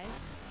three guys.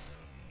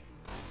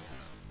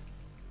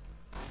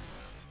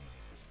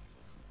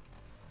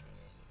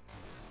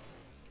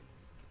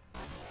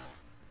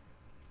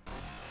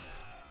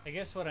 I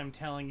guess what I'm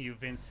telling you,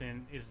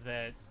 Vincent, is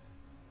that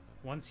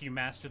once you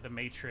master the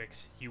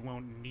Matrix, you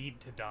won't need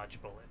to dodge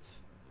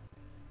bullets.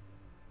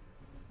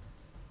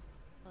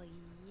 Well,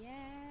 yeah.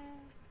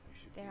 You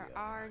should There be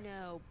are alright.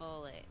 no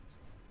bullets.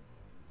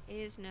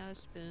 Is no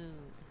spoon.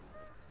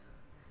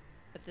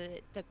 But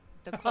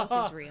the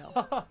cloak is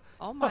real.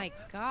 Oh my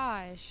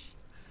gosh.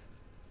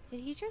 Did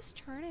he just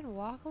turn and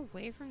walk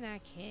away from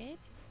that kid?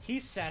 He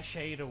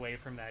sashayed away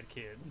from that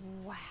kid.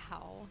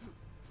 Wow.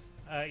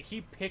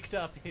 He picked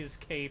up his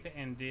cape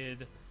and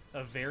did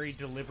a very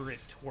deliberate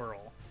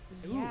twirl.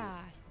 Ooh, Yeah.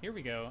 here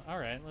we go. All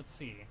right, let's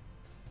see.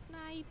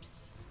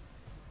 Snipes.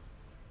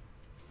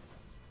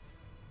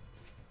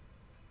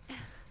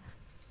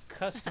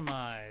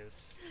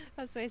 Customize.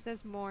 Oh, so he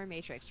says more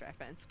Matrix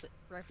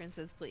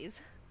references,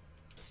 please.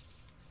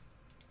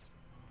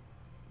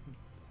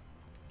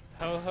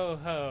 Ho ho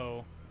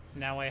ho.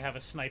 Now I have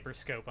a sniper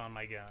scope on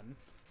my gun.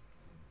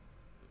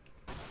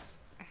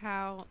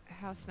 How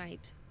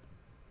sniped?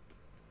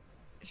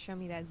 Show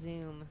me that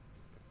zoom.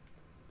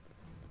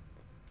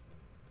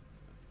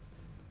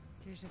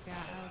 There's a guy.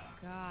 Oh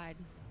god.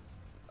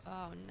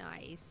 Oh,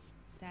 nice.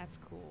 That's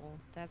cool.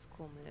 That's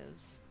cool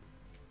moves.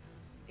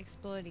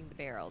 Exploding the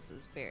barrels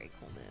is very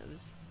cool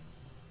moves.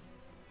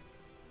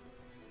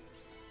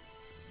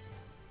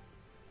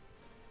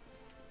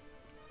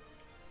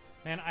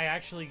 Man, I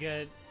actually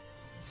get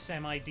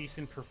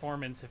semi-decent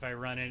performance if I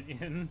run it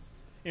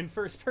in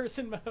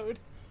first-person mode.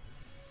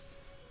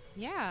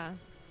 Yeah.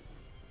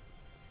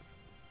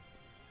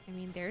 I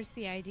mean, there's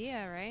the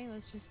idea, right?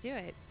 Let's just do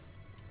it.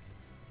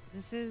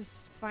 This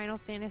is Final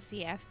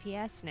Fantasy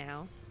FPS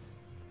now.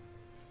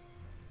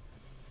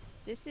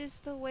 This is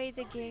the way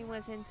the game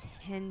was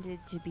intended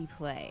to be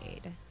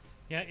played.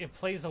 Yeah, it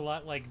plays a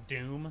lot like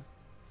Doom.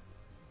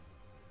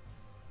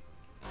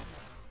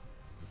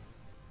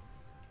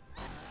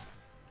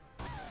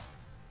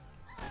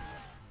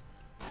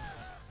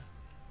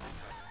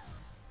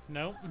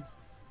 Nope.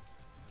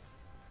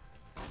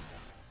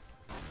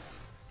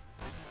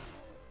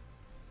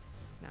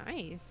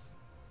 Nice.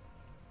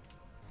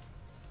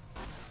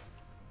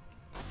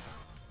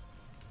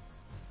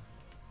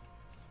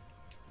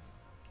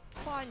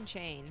 Quad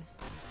chain.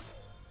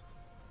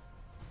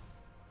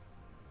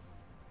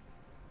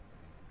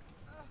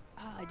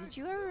 did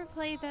you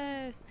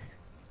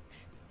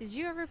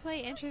ever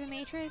play Enter the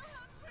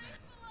Matrix?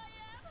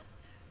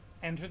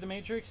 Enter the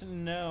Matrix?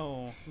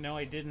 No,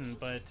 I didn't.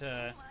 But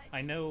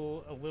I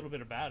know a little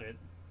bit about it.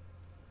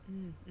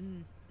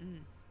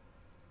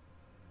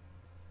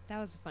 That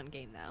was a fun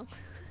game, though.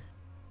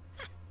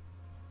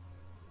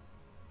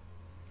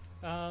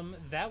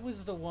 That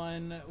was the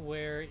one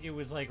where it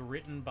was like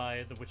written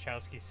by the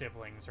Wachowski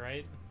siblings,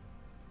 right?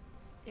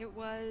 It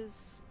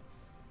was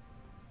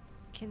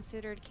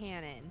considered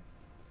canon.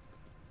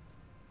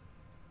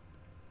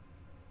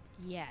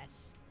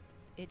 Yes.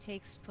 It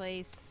takes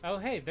place Oh,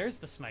 hey, there's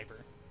the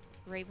sniper.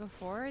 right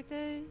before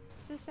the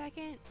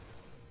second.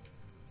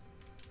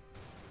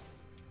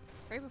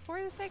 Right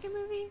before the second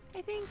movie,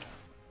 I think.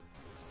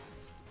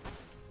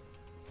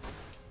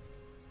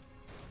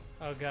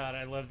 Oh god,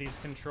 I love these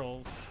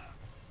controls.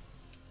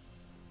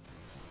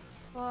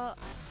 Well,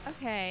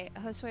 okay,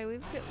 Josue,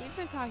 we've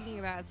been talking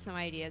about some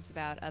ideas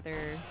about other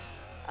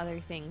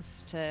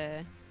things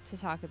to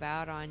talk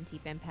about on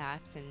Deep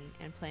Impact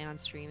and play on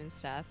stream and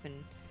stuff,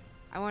 and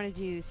I want to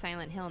do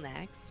Silent Hill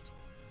next,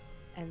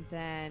 and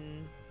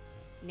then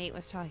Nate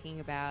was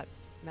talking about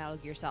Metal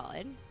Gear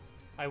Solid.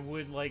 I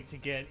would like to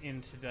get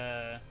into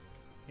the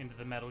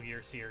Metal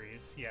Gear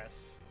series,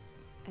 yes.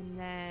 And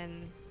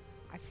then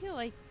I feel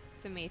like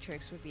The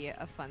Matrix would be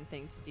a fun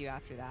thing to do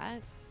after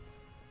that.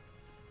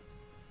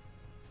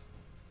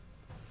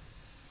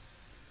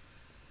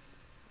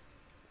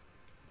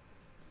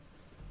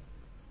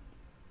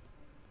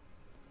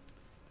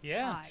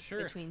 Yeah, Odd,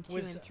 sure. between 2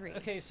 and 3.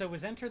 Okay, so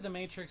was Enter the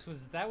Matrix,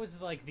 that was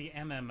like the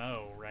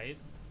MMO, right?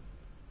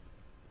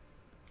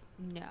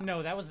 No.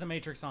 No, that was the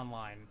Matrix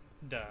Online.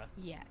 Duh.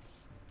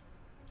 Yes.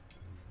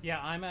 Yeah,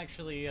 I'm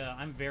actually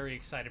I'm very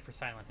excited for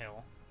Silent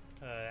Hill.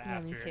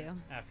 Me too.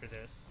 After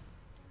this.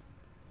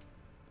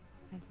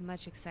 I have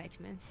much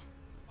excitement.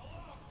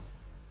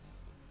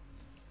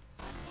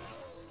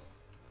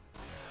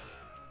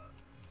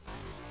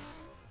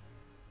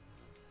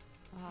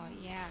 Oh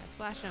yeah,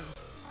 slash him.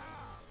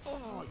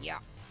 Oh yeah.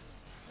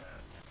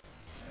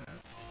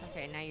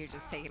 Okay, now you're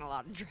just taking a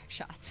lot of direct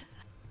shots.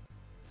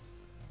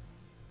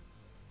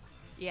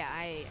 Yeah,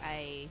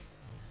 I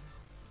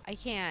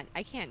can't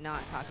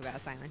not talk about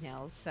Silent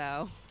Hill,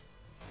 so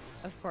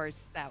of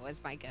course that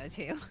was my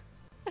go-to.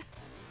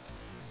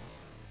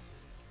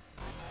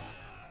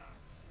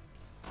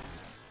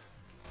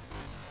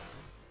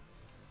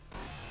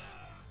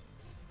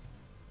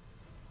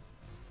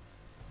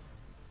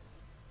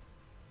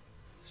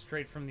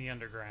 Straight from the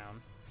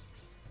underground.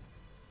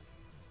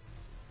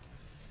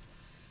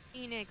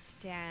 Phoenix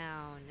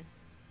down.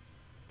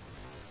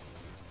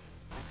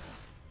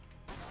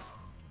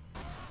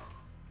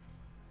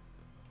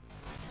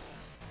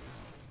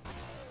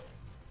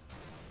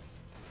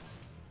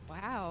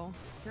 Wow,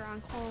 your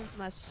uncle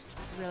must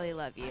really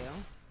love you.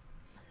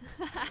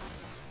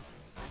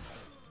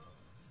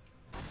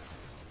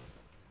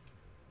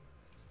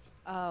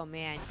 Oh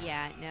man,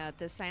 yeah, no,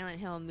 the Silent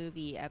Hill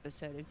movie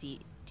episode of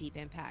Deep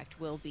Impact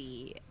will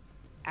be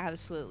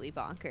absolutely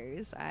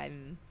bonkers.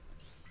 I'm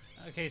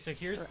Okay, so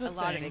here's the a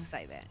lot of thing.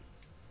 excitement,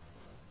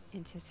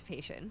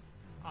 anticipation.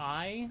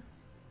 I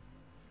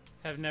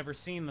have never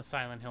seen the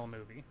Silent Hill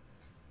movie.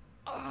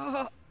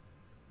 Oh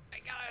my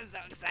god, I'm so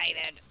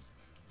excited.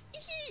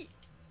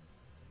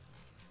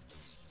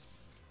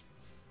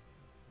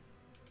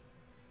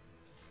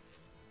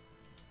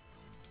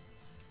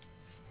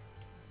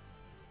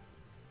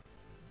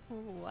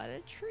 What a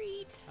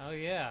treat. Oh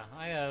yeah,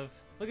 I have.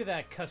 Look at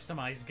that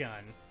customized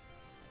gun.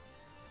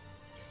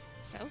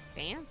 So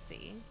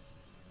fancy.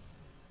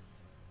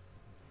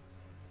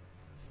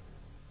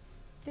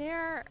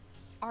 There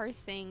are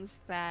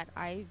things that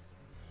I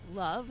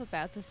love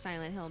about the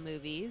Silent Hill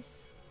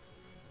movies.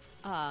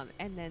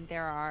 And then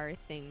there are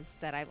things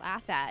that I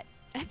laugh at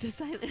the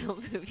Silent Hill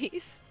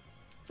movies.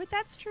 But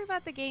that's true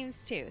about the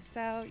games too.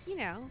 So, you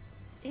know,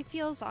 it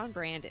feels on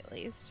brand at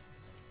least.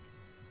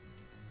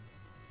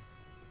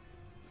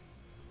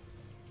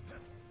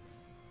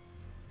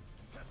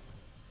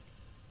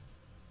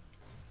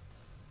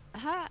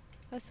 Aha!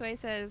 Josue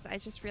says, I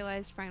just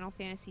realized Final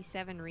Fantasy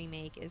VII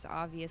Remake is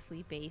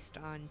obviously based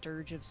on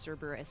Dirge of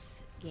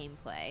Cerberus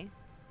gameplay.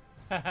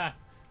 That's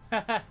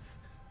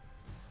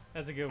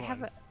a good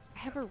one. I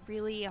have a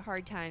really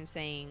hard time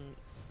saying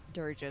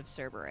Dirge of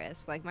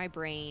Cerberus. Like, my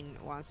brain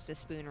wants to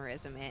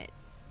spoonerism it,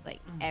 like,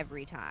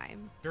 every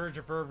time. Dirge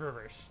of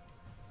Cerberus.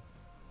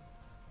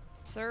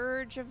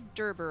 Surge of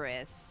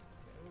Cerberus.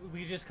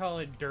 We just call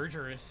it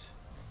Dirgerus.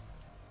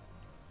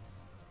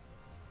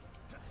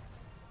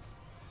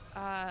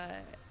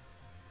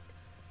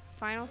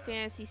 Final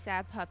Fantasy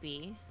Sad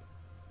Puppy.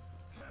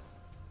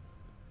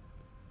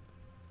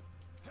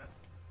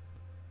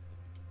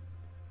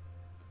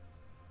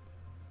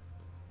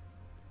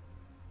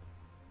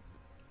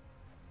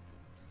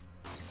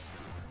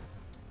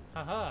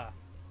 Haha.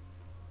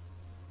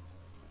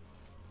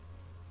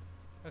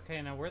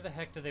 Okay, now where the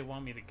heck do they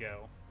want me to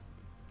go?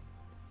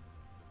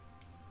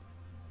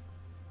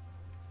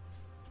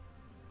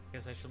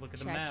 Guess I should look at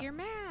the map. Check your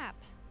map.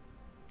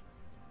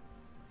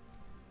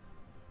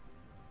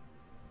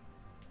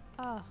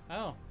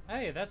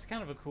 Hey, that's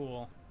kind of a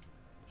cool.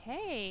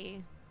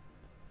 Hey.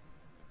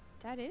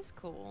 That is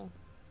cool.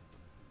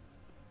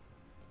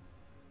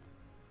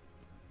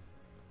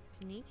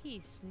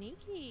 Sneaky,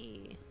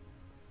 sneaky.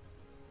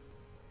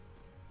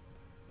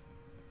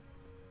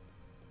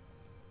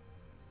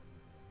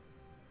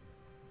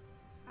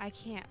 I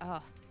can't.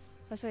 Oh.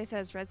 Josue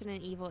says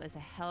Resident Evil is a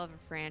hell of a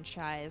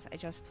franchise. I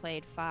just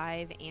played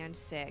 5 and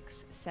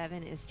 6.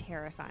 7 is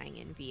terrifying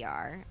in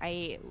VR.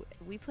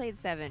 We played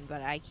 7,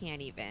 but I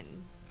can't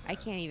even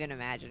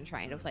imagine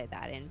trying to play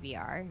that in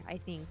VR. I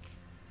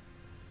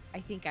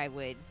think I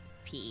would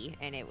pee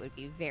and it would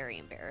be very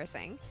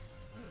embarrassing.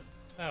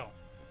 Oh,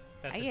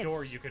 that's I a get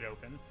door you could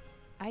open.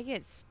 I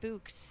get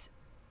spooked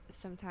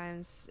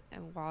sometimes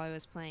while I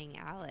was playing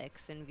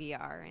Alex in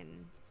VR,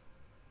 and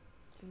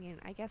I mean,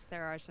 I guess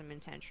there are some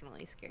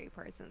intentionally scary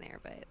parts in there,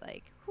 but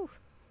like, whew,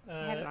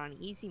 I had it on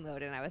easy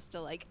mode and I was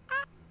still like,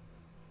 ah!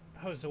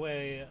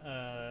 Josue,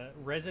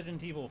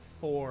 Resident Evil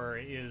 4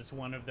 is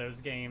one of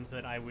those games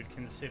that I would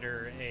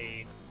consider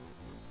a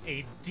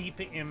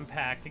deep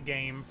impact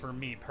game for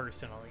me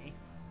personally.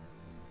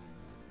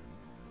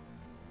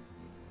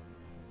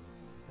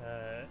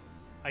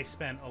 I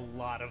spent a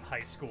lot of high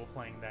school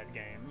playing that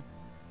game.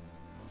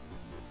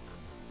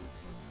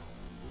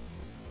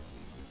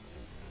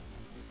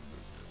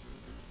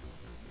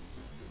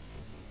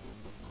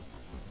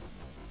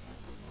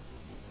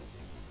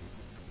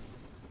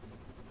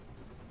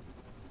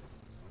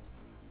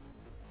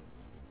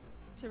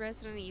 So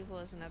Resident Evil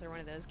is another one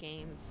of those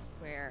games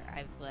where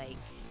I've like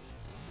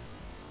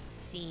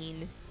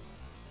seen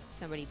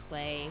somebody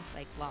play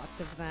like lots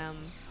of them,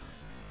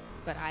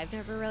 but I've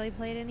never really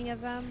played any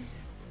of them.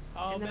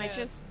 Oh, and then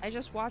man. I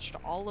just watched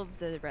all of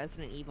the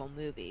Resident Evil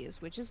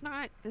movies, which is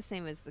not the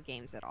same as the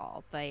games at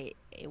all, but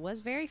it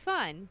was very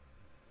fun.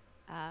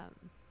 I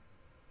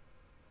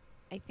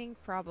think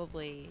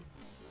probably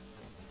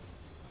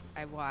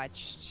I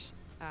watched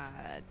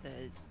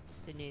the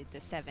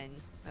 7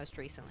 most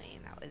recently,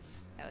 and that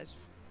was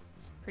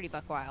pretty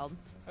buck wild.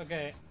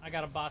 Okay, I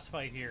got a boss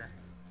fight here.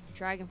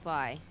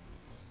 Dragonfly.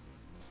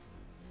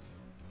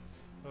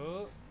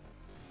 Oh,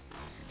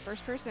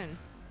 First person.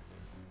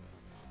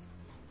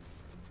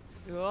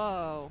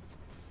 Whoa.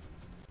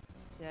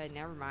 Yeah,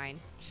 never mind.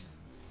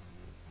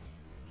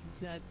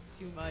 That's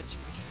too much,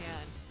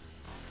 man.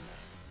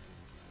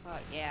 Oh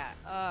yeah.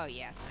 Oh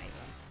yeah, snipe him.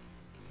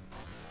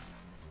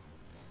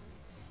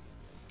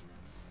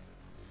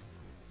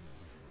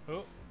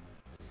 oh.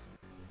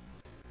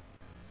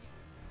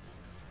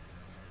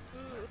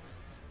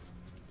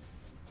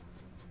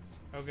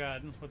 Oh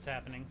god, what's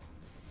happening?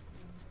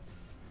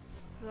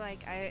 So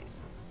like I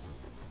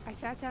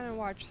sat down and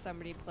watched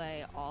somebody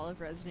play all of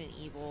Resident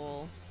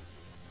Evil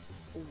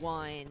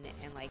 1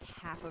 and like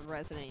half of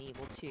Resident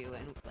Evil 2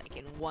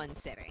 in one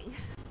sitting.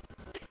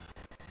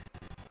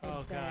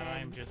 Oh god, then-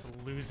 I'm just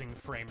losing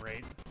frame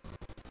rate.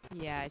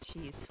 Yeah,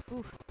 jeez.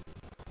 Whew.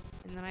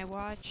 And then I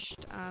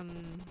watched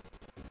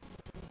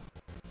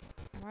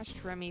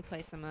Remy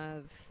play some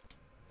of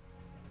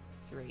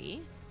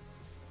 3.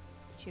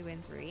 2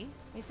 and 3,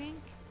 I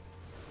think.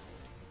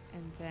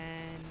 And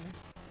then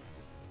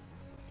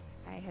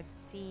I had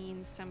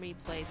seen somebody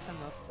play some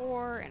of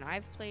 4, and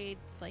I've played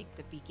like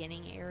the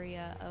beginning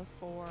area of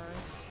 4.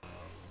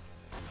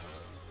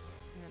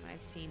 And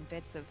I've seen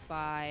bits of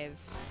 5.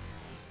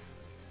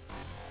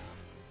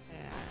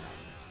 And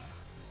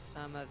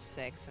some of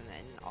 6, and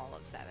then all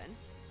of 7.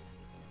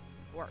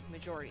 Or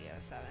majority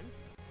of 7.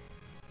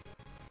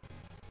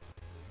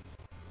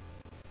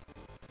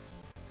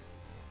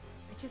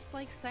 I just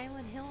like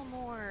Silent Hill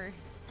more.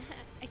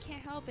 I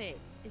can't help it.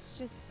 It's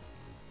just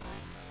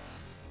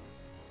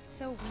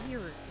so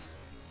weird.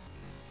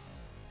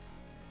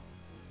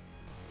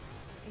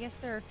 I guess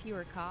there are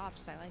fewer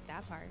cops. I like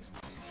that part.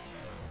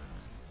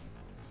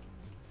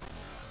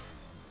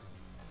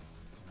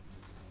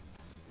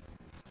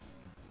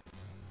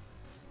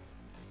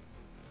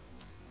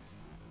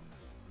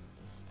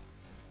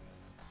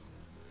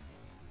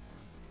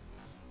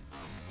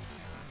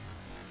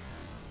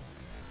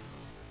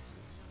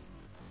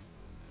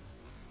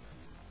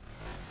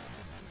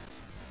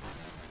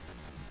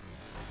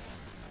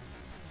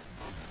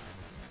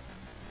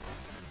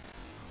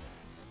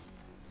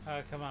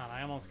 Come on,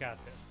 I almost got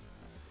this.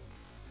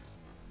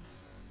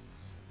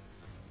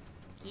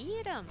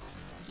 Get him!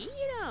 Get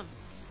him!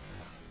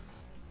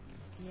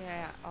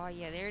 Yeah, oh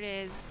yeah, there it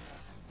is.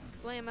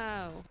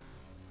 Blammo!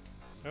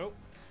 Oh,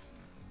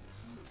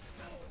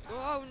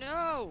 Oh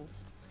no!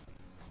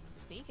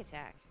 Sneak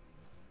attack.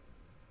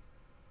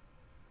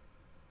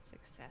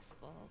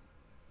 Successful.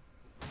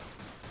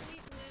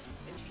 Deep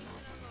loop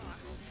achievement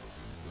unlocked.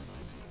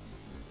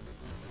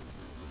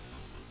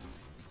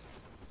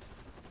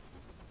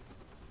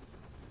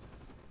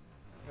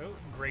 oh,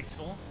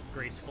 graceful,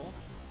 graceful.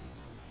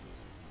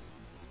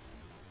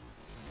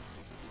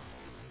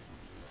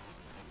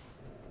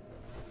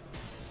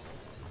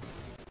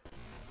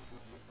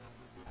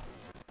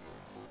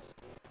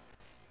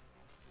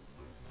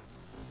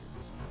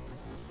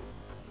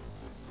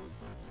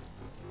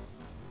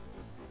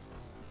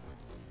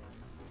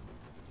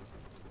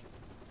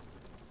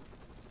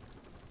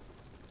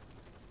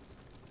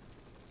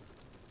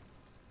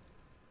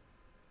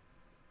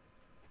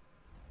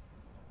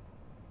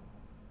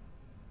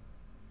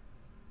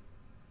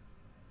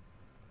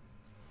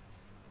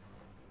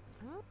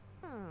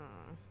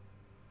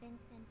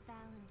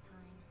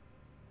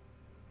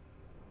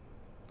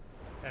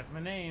 That's my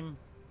name.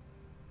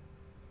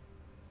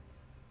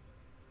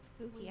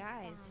 Spooky We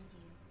eyes. found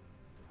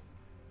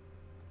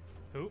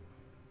you. Who?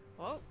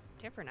 Oh,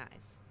 different eyes.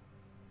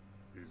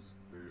 Is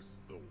this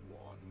the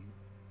one?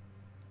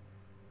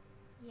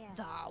 Yes.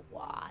 The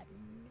one.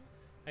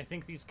 I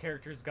think these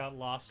characters got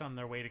lost on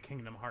their way to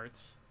Kingdom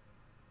Hearts.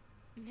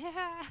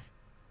 Yeah.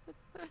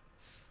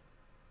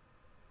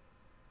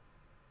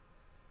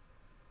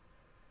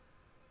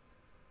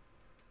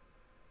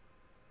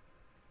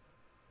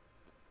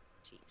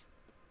 Jeez.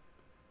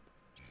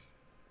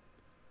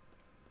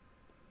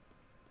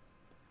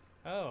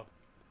 Oh.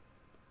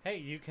 Hey,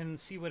 you can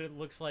see what it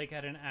looks like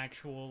at an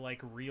actual,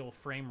 like, real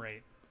frame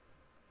rate.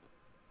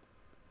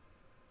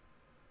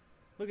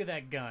 Look at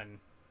that gun.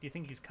 Do you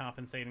think he's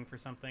compensating for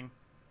something?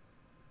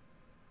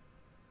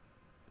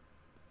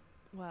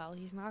 Well,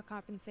 he's not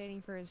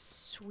compensating for his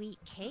sweet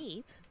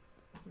cape.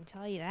 I can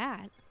tell you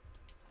that.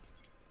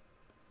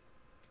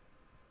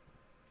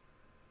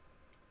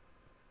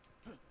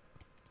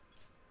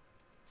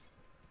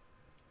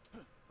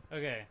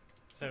 Okay,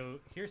 so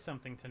here's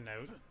something to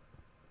note.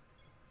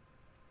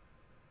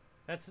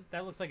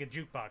 That looks like a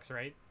jukebox,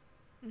 right?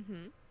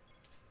 Mm-hmm.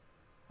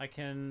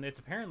 It's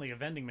apparently a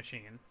vending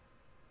machine.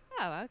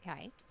 Oh,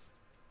 okay.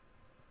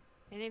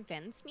 It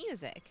invents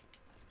music.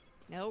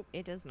 Nope,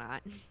 it does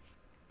not.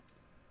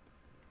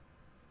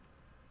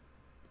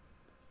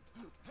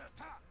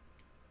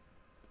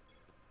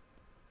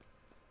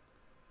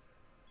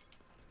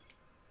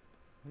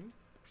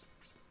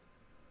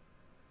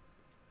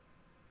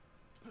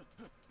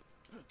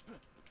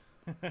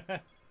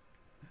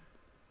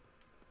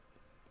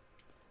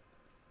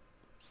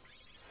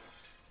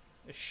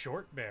 A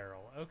short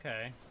barrel,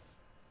 okay.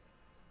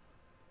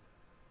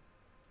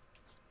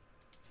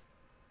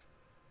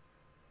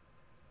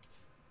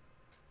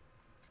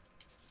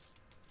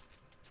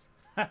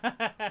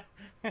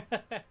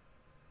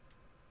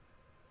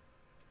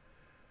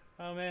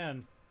 Oh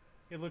man,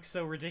 it looks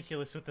so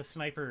ridiculous with the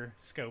sniper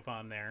scope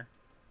on there.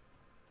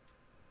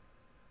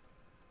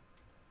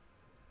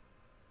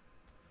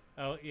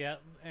 Oh yeah,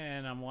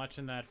 and I'm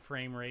watching that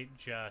frame rate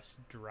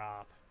just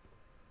drop.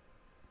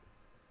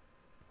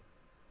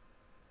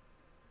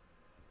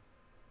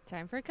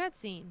 Time for a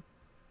cutscene.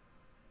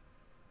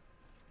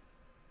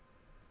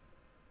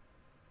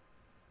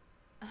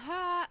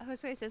 Aha!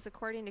 Josue says,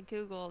 according to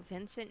Google,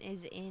 Vincent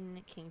is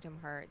in Kingdom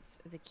Hearts,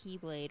 The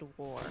Keyblade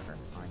War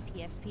on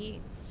PSP.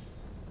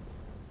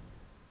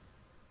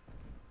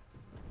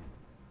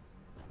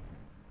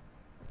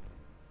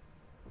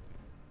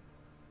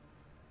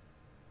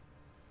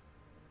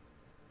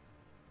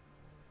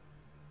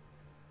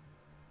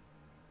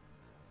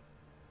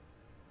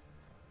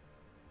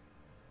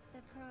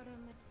 The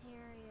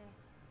proto-materia.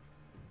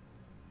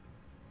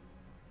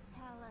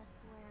 Tell us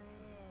where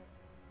it is.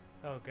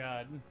 Oh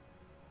god.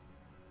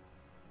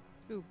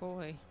 Oh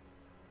boy.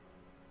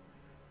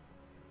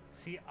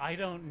 See, I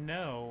don't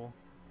know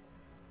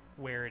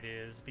where it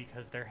is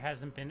because there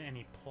hasn't been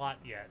any plot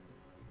yet.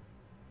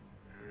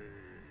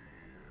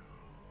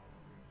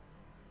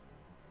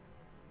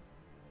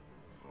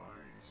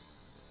 Vice.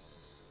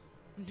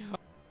 No.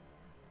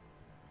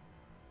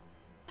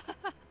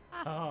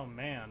 Oh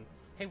man.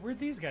 Hey, where'd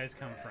these guys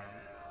come from?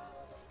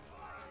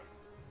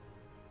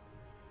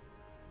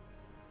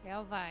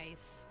 Hail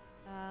Vice.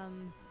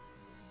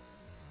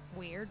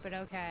 Weird, but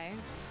okay.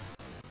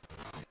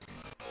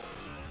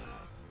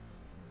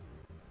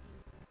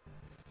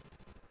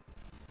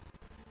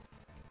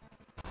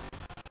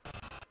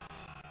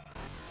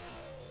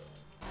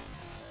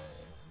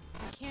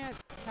 I can't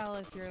tell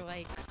if you're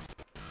like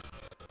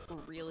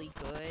really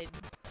good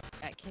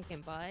at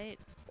kicking butt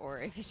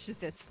or if it's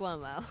just that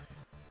slow-mo.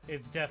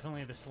 It's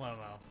definitely the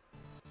slow-mo.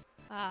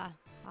 Ah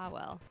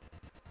well.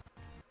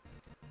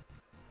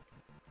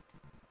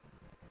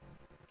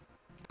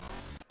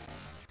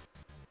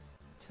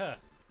 Tuh.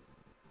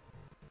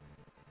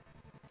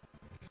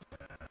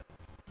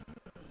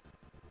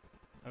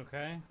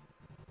 Okay.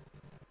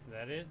 Is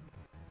that it?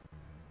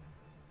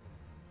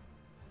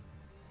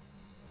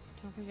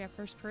 Don't think we have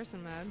first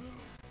person mode.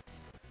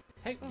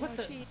 Hey, what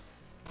the? Gee.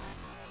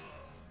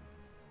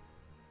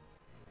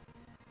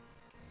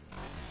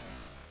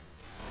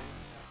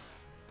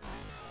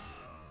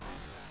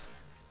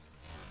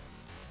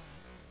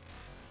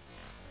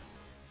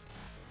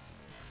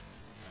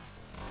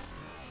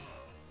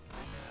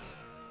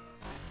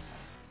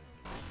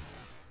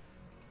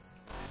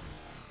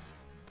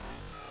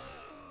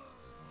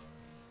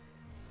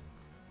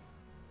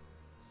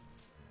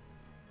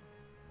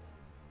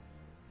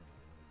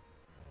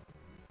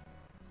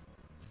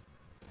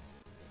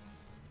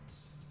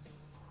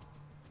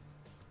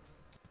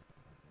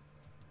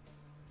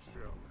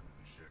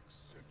 Challenge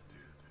accepted.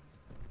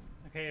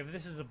 Okay, if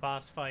this is a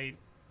boss fight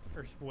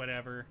or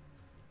whatever,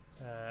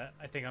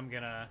 I think I'm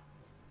gonna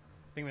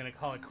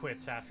call it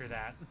quits after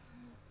that.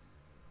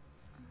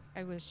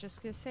 I was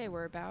just gonna say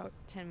we're about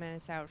 10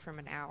 minutes out from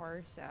an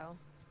hour, so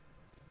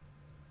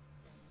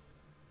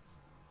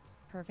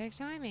perfect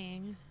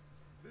timing.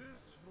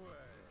 This way.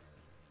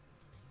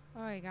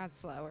 Oh, he got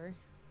slower.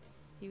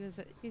 He was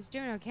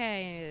doing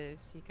okay.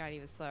 He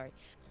was slower.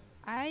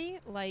 I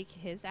like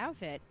his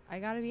outfit. I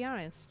gotta be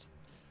honest.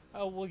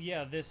 Oh well,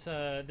 yeah. This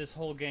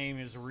whole game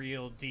is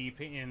real deep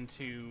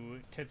into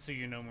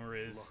Tetsuya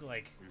Nomura's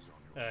like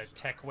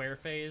tech wear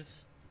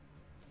phase.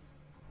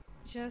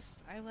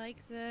 Just I like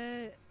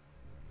the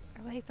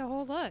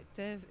whole look.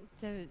 The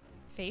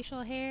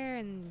facial hair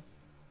and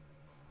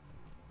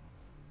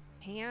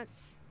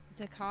pants,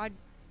 the cod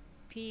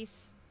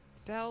piece,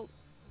 belt,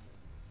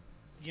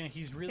 Yeah,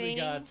 he's really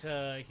got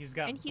he's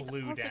got and he's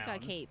blue also down.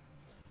 got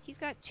capes. He's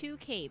got 2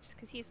 capes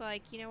because he's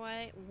like, you know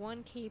what?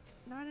 1 cape,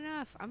 not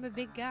enough. I'm a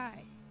big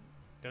guy.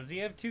 Does he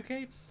have 2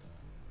 capes?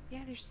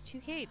 Yeah, there's 2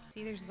 capes.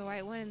 See, there's the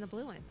white one and the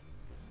blue one.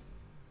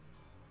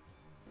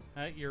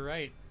 You're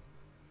right.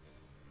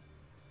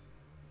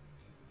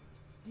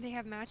 They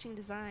have matching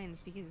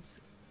designs because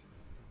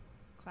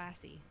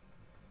classy.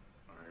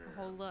 The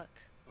whole look.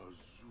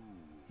 Azul.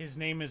 His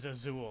name is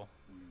Azul.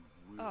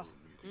 We will Oh,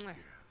 meet mwah. again.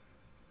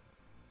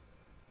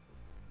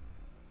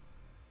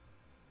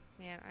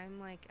 Man, I'm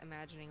like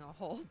imagining a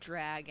whole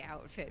drag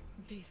outfit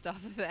based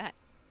off of that.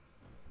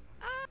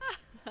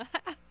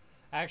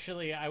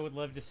 Actually, I would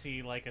love to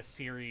see like a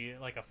series,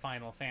 like a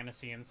Final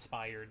Fantasy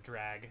inspired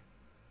drag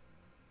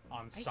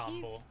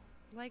ensemble.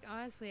 Like,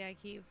 honestly, I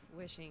keep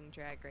wishing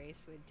Drag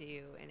Race would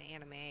do an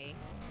anime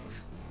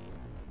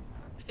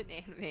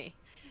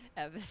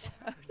episode.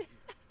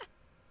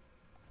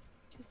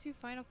 Just do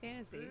Final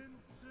Fantasy.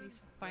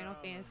 These Final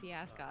Fantasy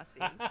ass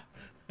costumes.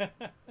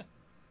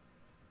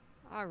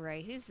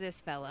 Alright, who's this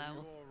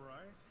fellow?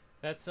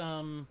 That's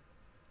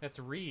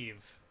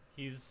Reeve.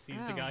 He's the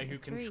Oh, guy who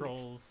it's Reeve.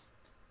 controls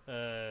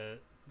the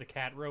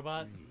cat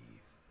robot.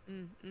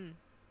 Reeve, Mm.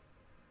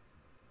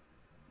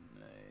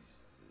 nice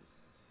to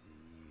see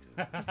you.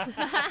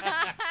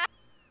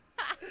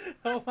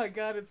 Oh my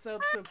god, it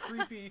sounds so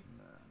creepy.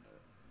 Not a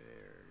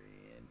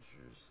very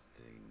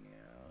interesting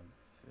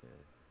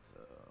outfit,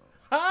 though.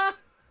 Ha!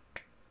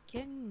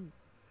 Getting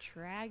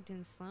dragged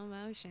in slow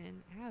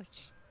motion.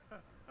 Ouch.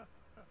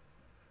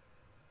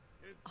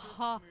 It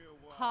Ha, took me a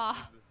while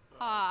ha, to decide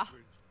ha.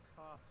 which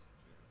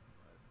costume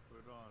I'd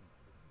put on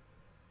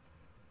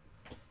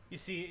for You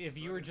see, if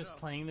you were just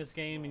playing this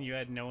game and you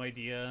had no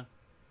idea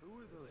Who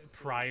are those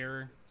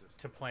prior soldiers that just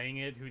to playing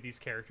it who these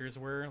characters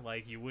were,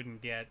 like, you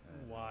wouldn't get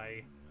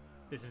why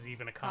this is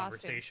even a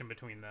conversation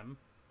between them.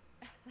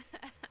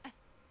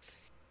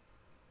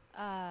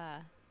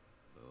 The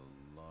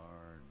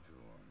large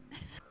one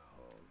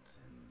called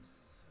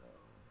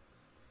himself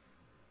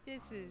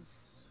This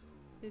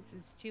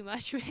is too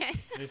much, man.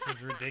 This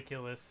is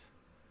ridiculous.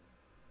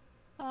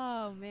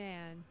 Oh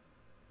man.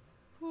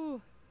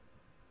 Whew.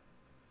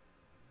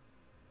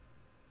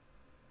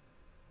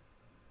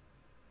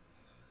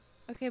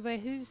 Okay, but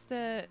who's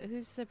the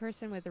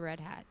person with the red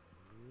hat?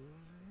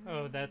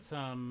 Oh, that's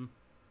an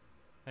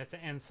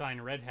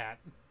Ensign Red Hat.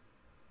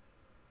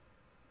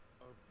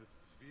 of the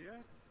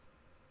Sviets?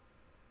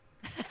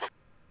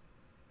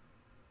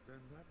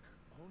 Then that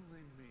could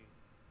only mean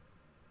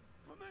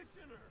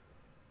Commissioner!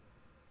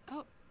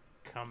 Oh,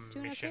 it's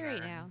doing okay Commissioner.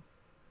 right now.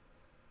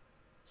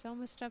 It's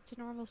almost up to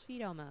normal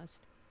speed almost.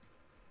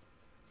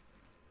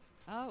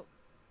 Oh,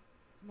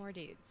 more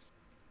dudes.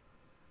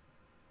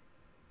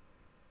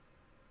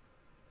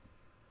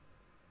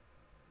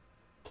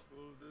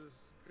 We'll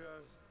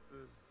discuss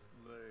this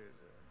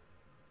later.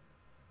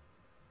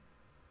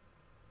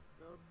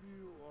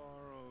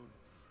 WRO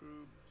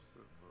troops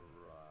have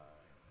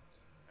arrived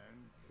and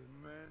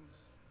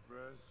commenced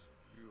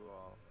rescue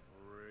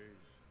operations.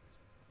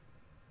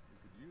 We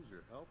could use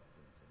your help,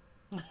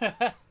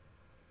 Vincent.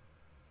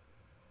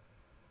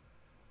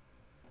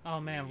 Oh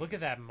man, look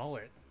at that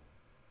mullet.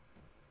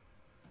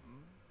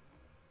 Hmm?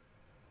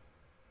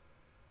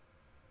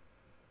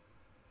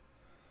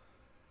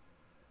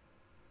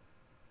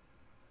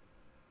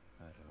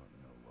 I don't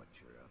know what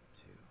you're up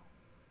to.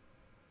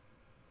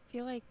 I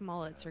feel like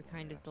mullets are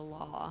kind of the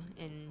law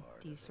in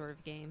these sort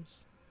of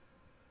games.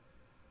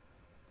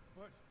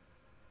 But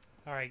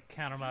Alright,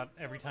 count them up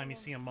every time you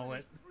see a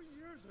mullet. 3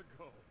 years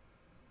ago.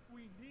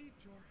 We need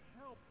your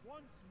help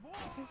once more.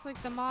 It's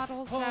like the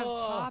models have Oh.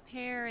 top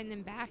hair and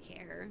then back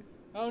hair.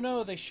 Oh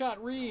no, they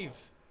shot Reeve!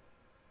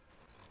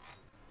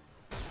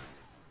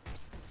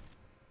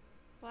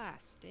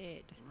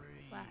 Blasted.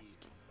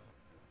 Blast.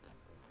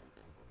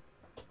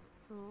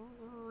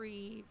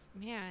 Reeve.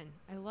 Man,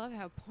 I love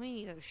how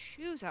pointy those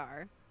shoes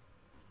are.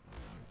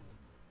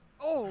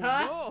 Oh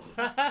no!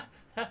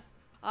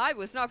 I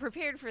was not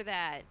prepared for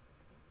that.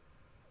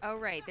 Oh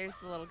right, there's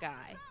the little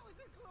guy. That was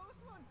a close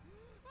one.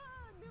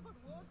 Never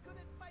was good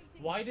at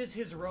fighting. Why does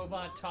his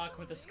robot talk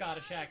with a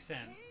Scottish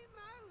accent? Came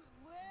out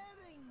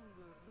wearing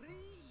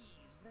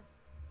Reeve.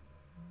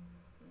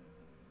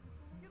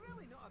 You're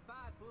really not a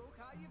bad bloke,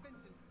 are you,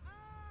 Vincent?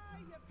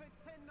 You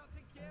pretend not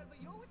to care,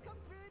 but you always come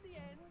through in the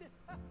end.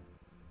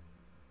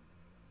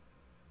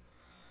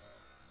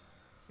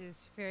 This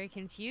is very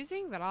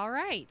confusing, but all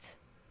right.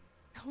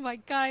 Oh my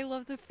god, I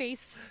love the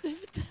face.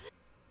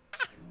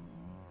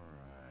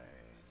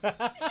 Alright.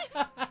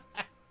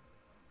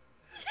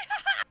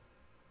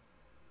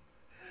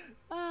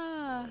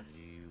 Ah, What do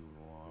you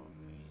want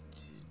me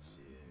to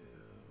do?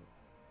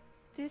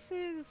 this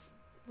is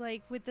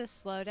like with the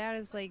slowdown.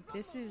 Is like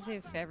this is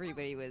if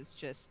everybody was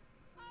just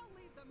I'll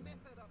leave the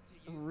method up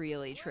to you.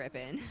 really Let me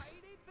tripping.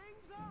 tidy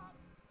things up.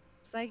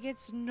 It's like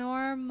it's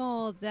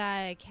normal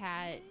that a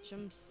cat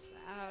jumps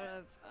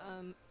out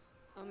of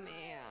a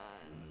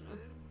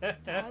man.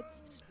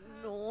 That's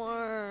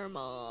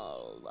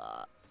normal.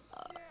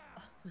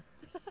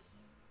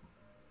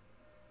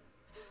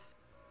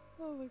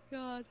 Oh my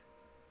god.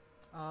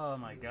 Oh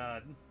my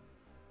god.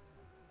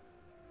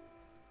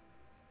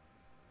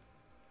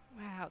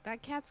 Wow,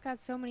 that cat's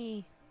got so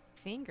many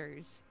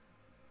fingers.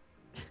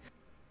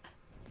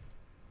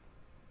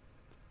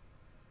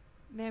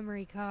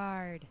 Memory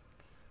card.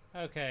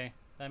 Okay,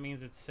 that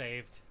means it's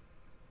saved.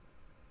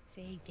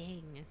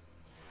 Saving.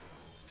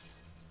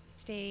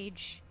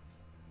 Stage.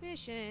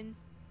 Mission.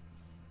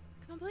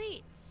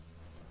 Complete.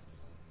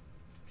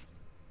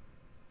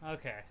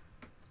 Okay.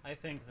 I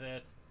think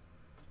that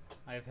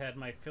I've had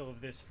my fill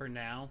of this for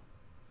now.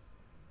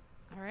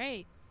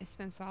 Alright, it's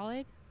been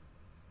solid.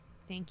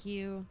 Thank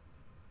you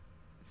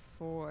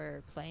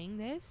for playing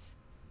this.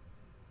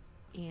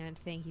 And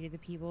thank you to the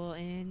people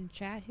in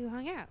chat who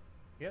hung out.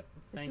 Yep.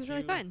 This Thank was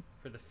really you fun.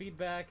 for the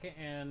feedback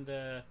and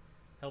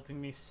helping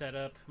me set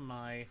up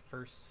my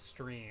first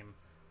stream.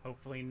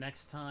 Hopefully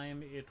next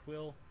time it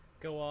will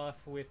go off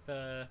with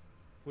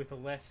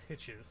less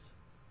hitches.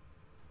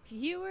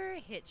 Fewer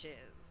hitches.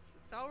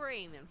 That's all we're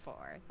aiming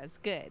for. That's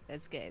good.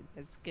 That's good.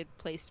 That's a good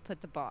place to put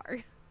the bar.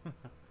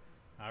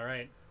 All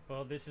right.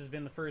 Well, this has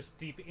been the first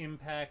Deep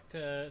Impact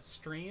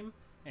stream,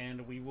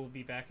 and we will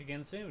be back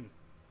again soon.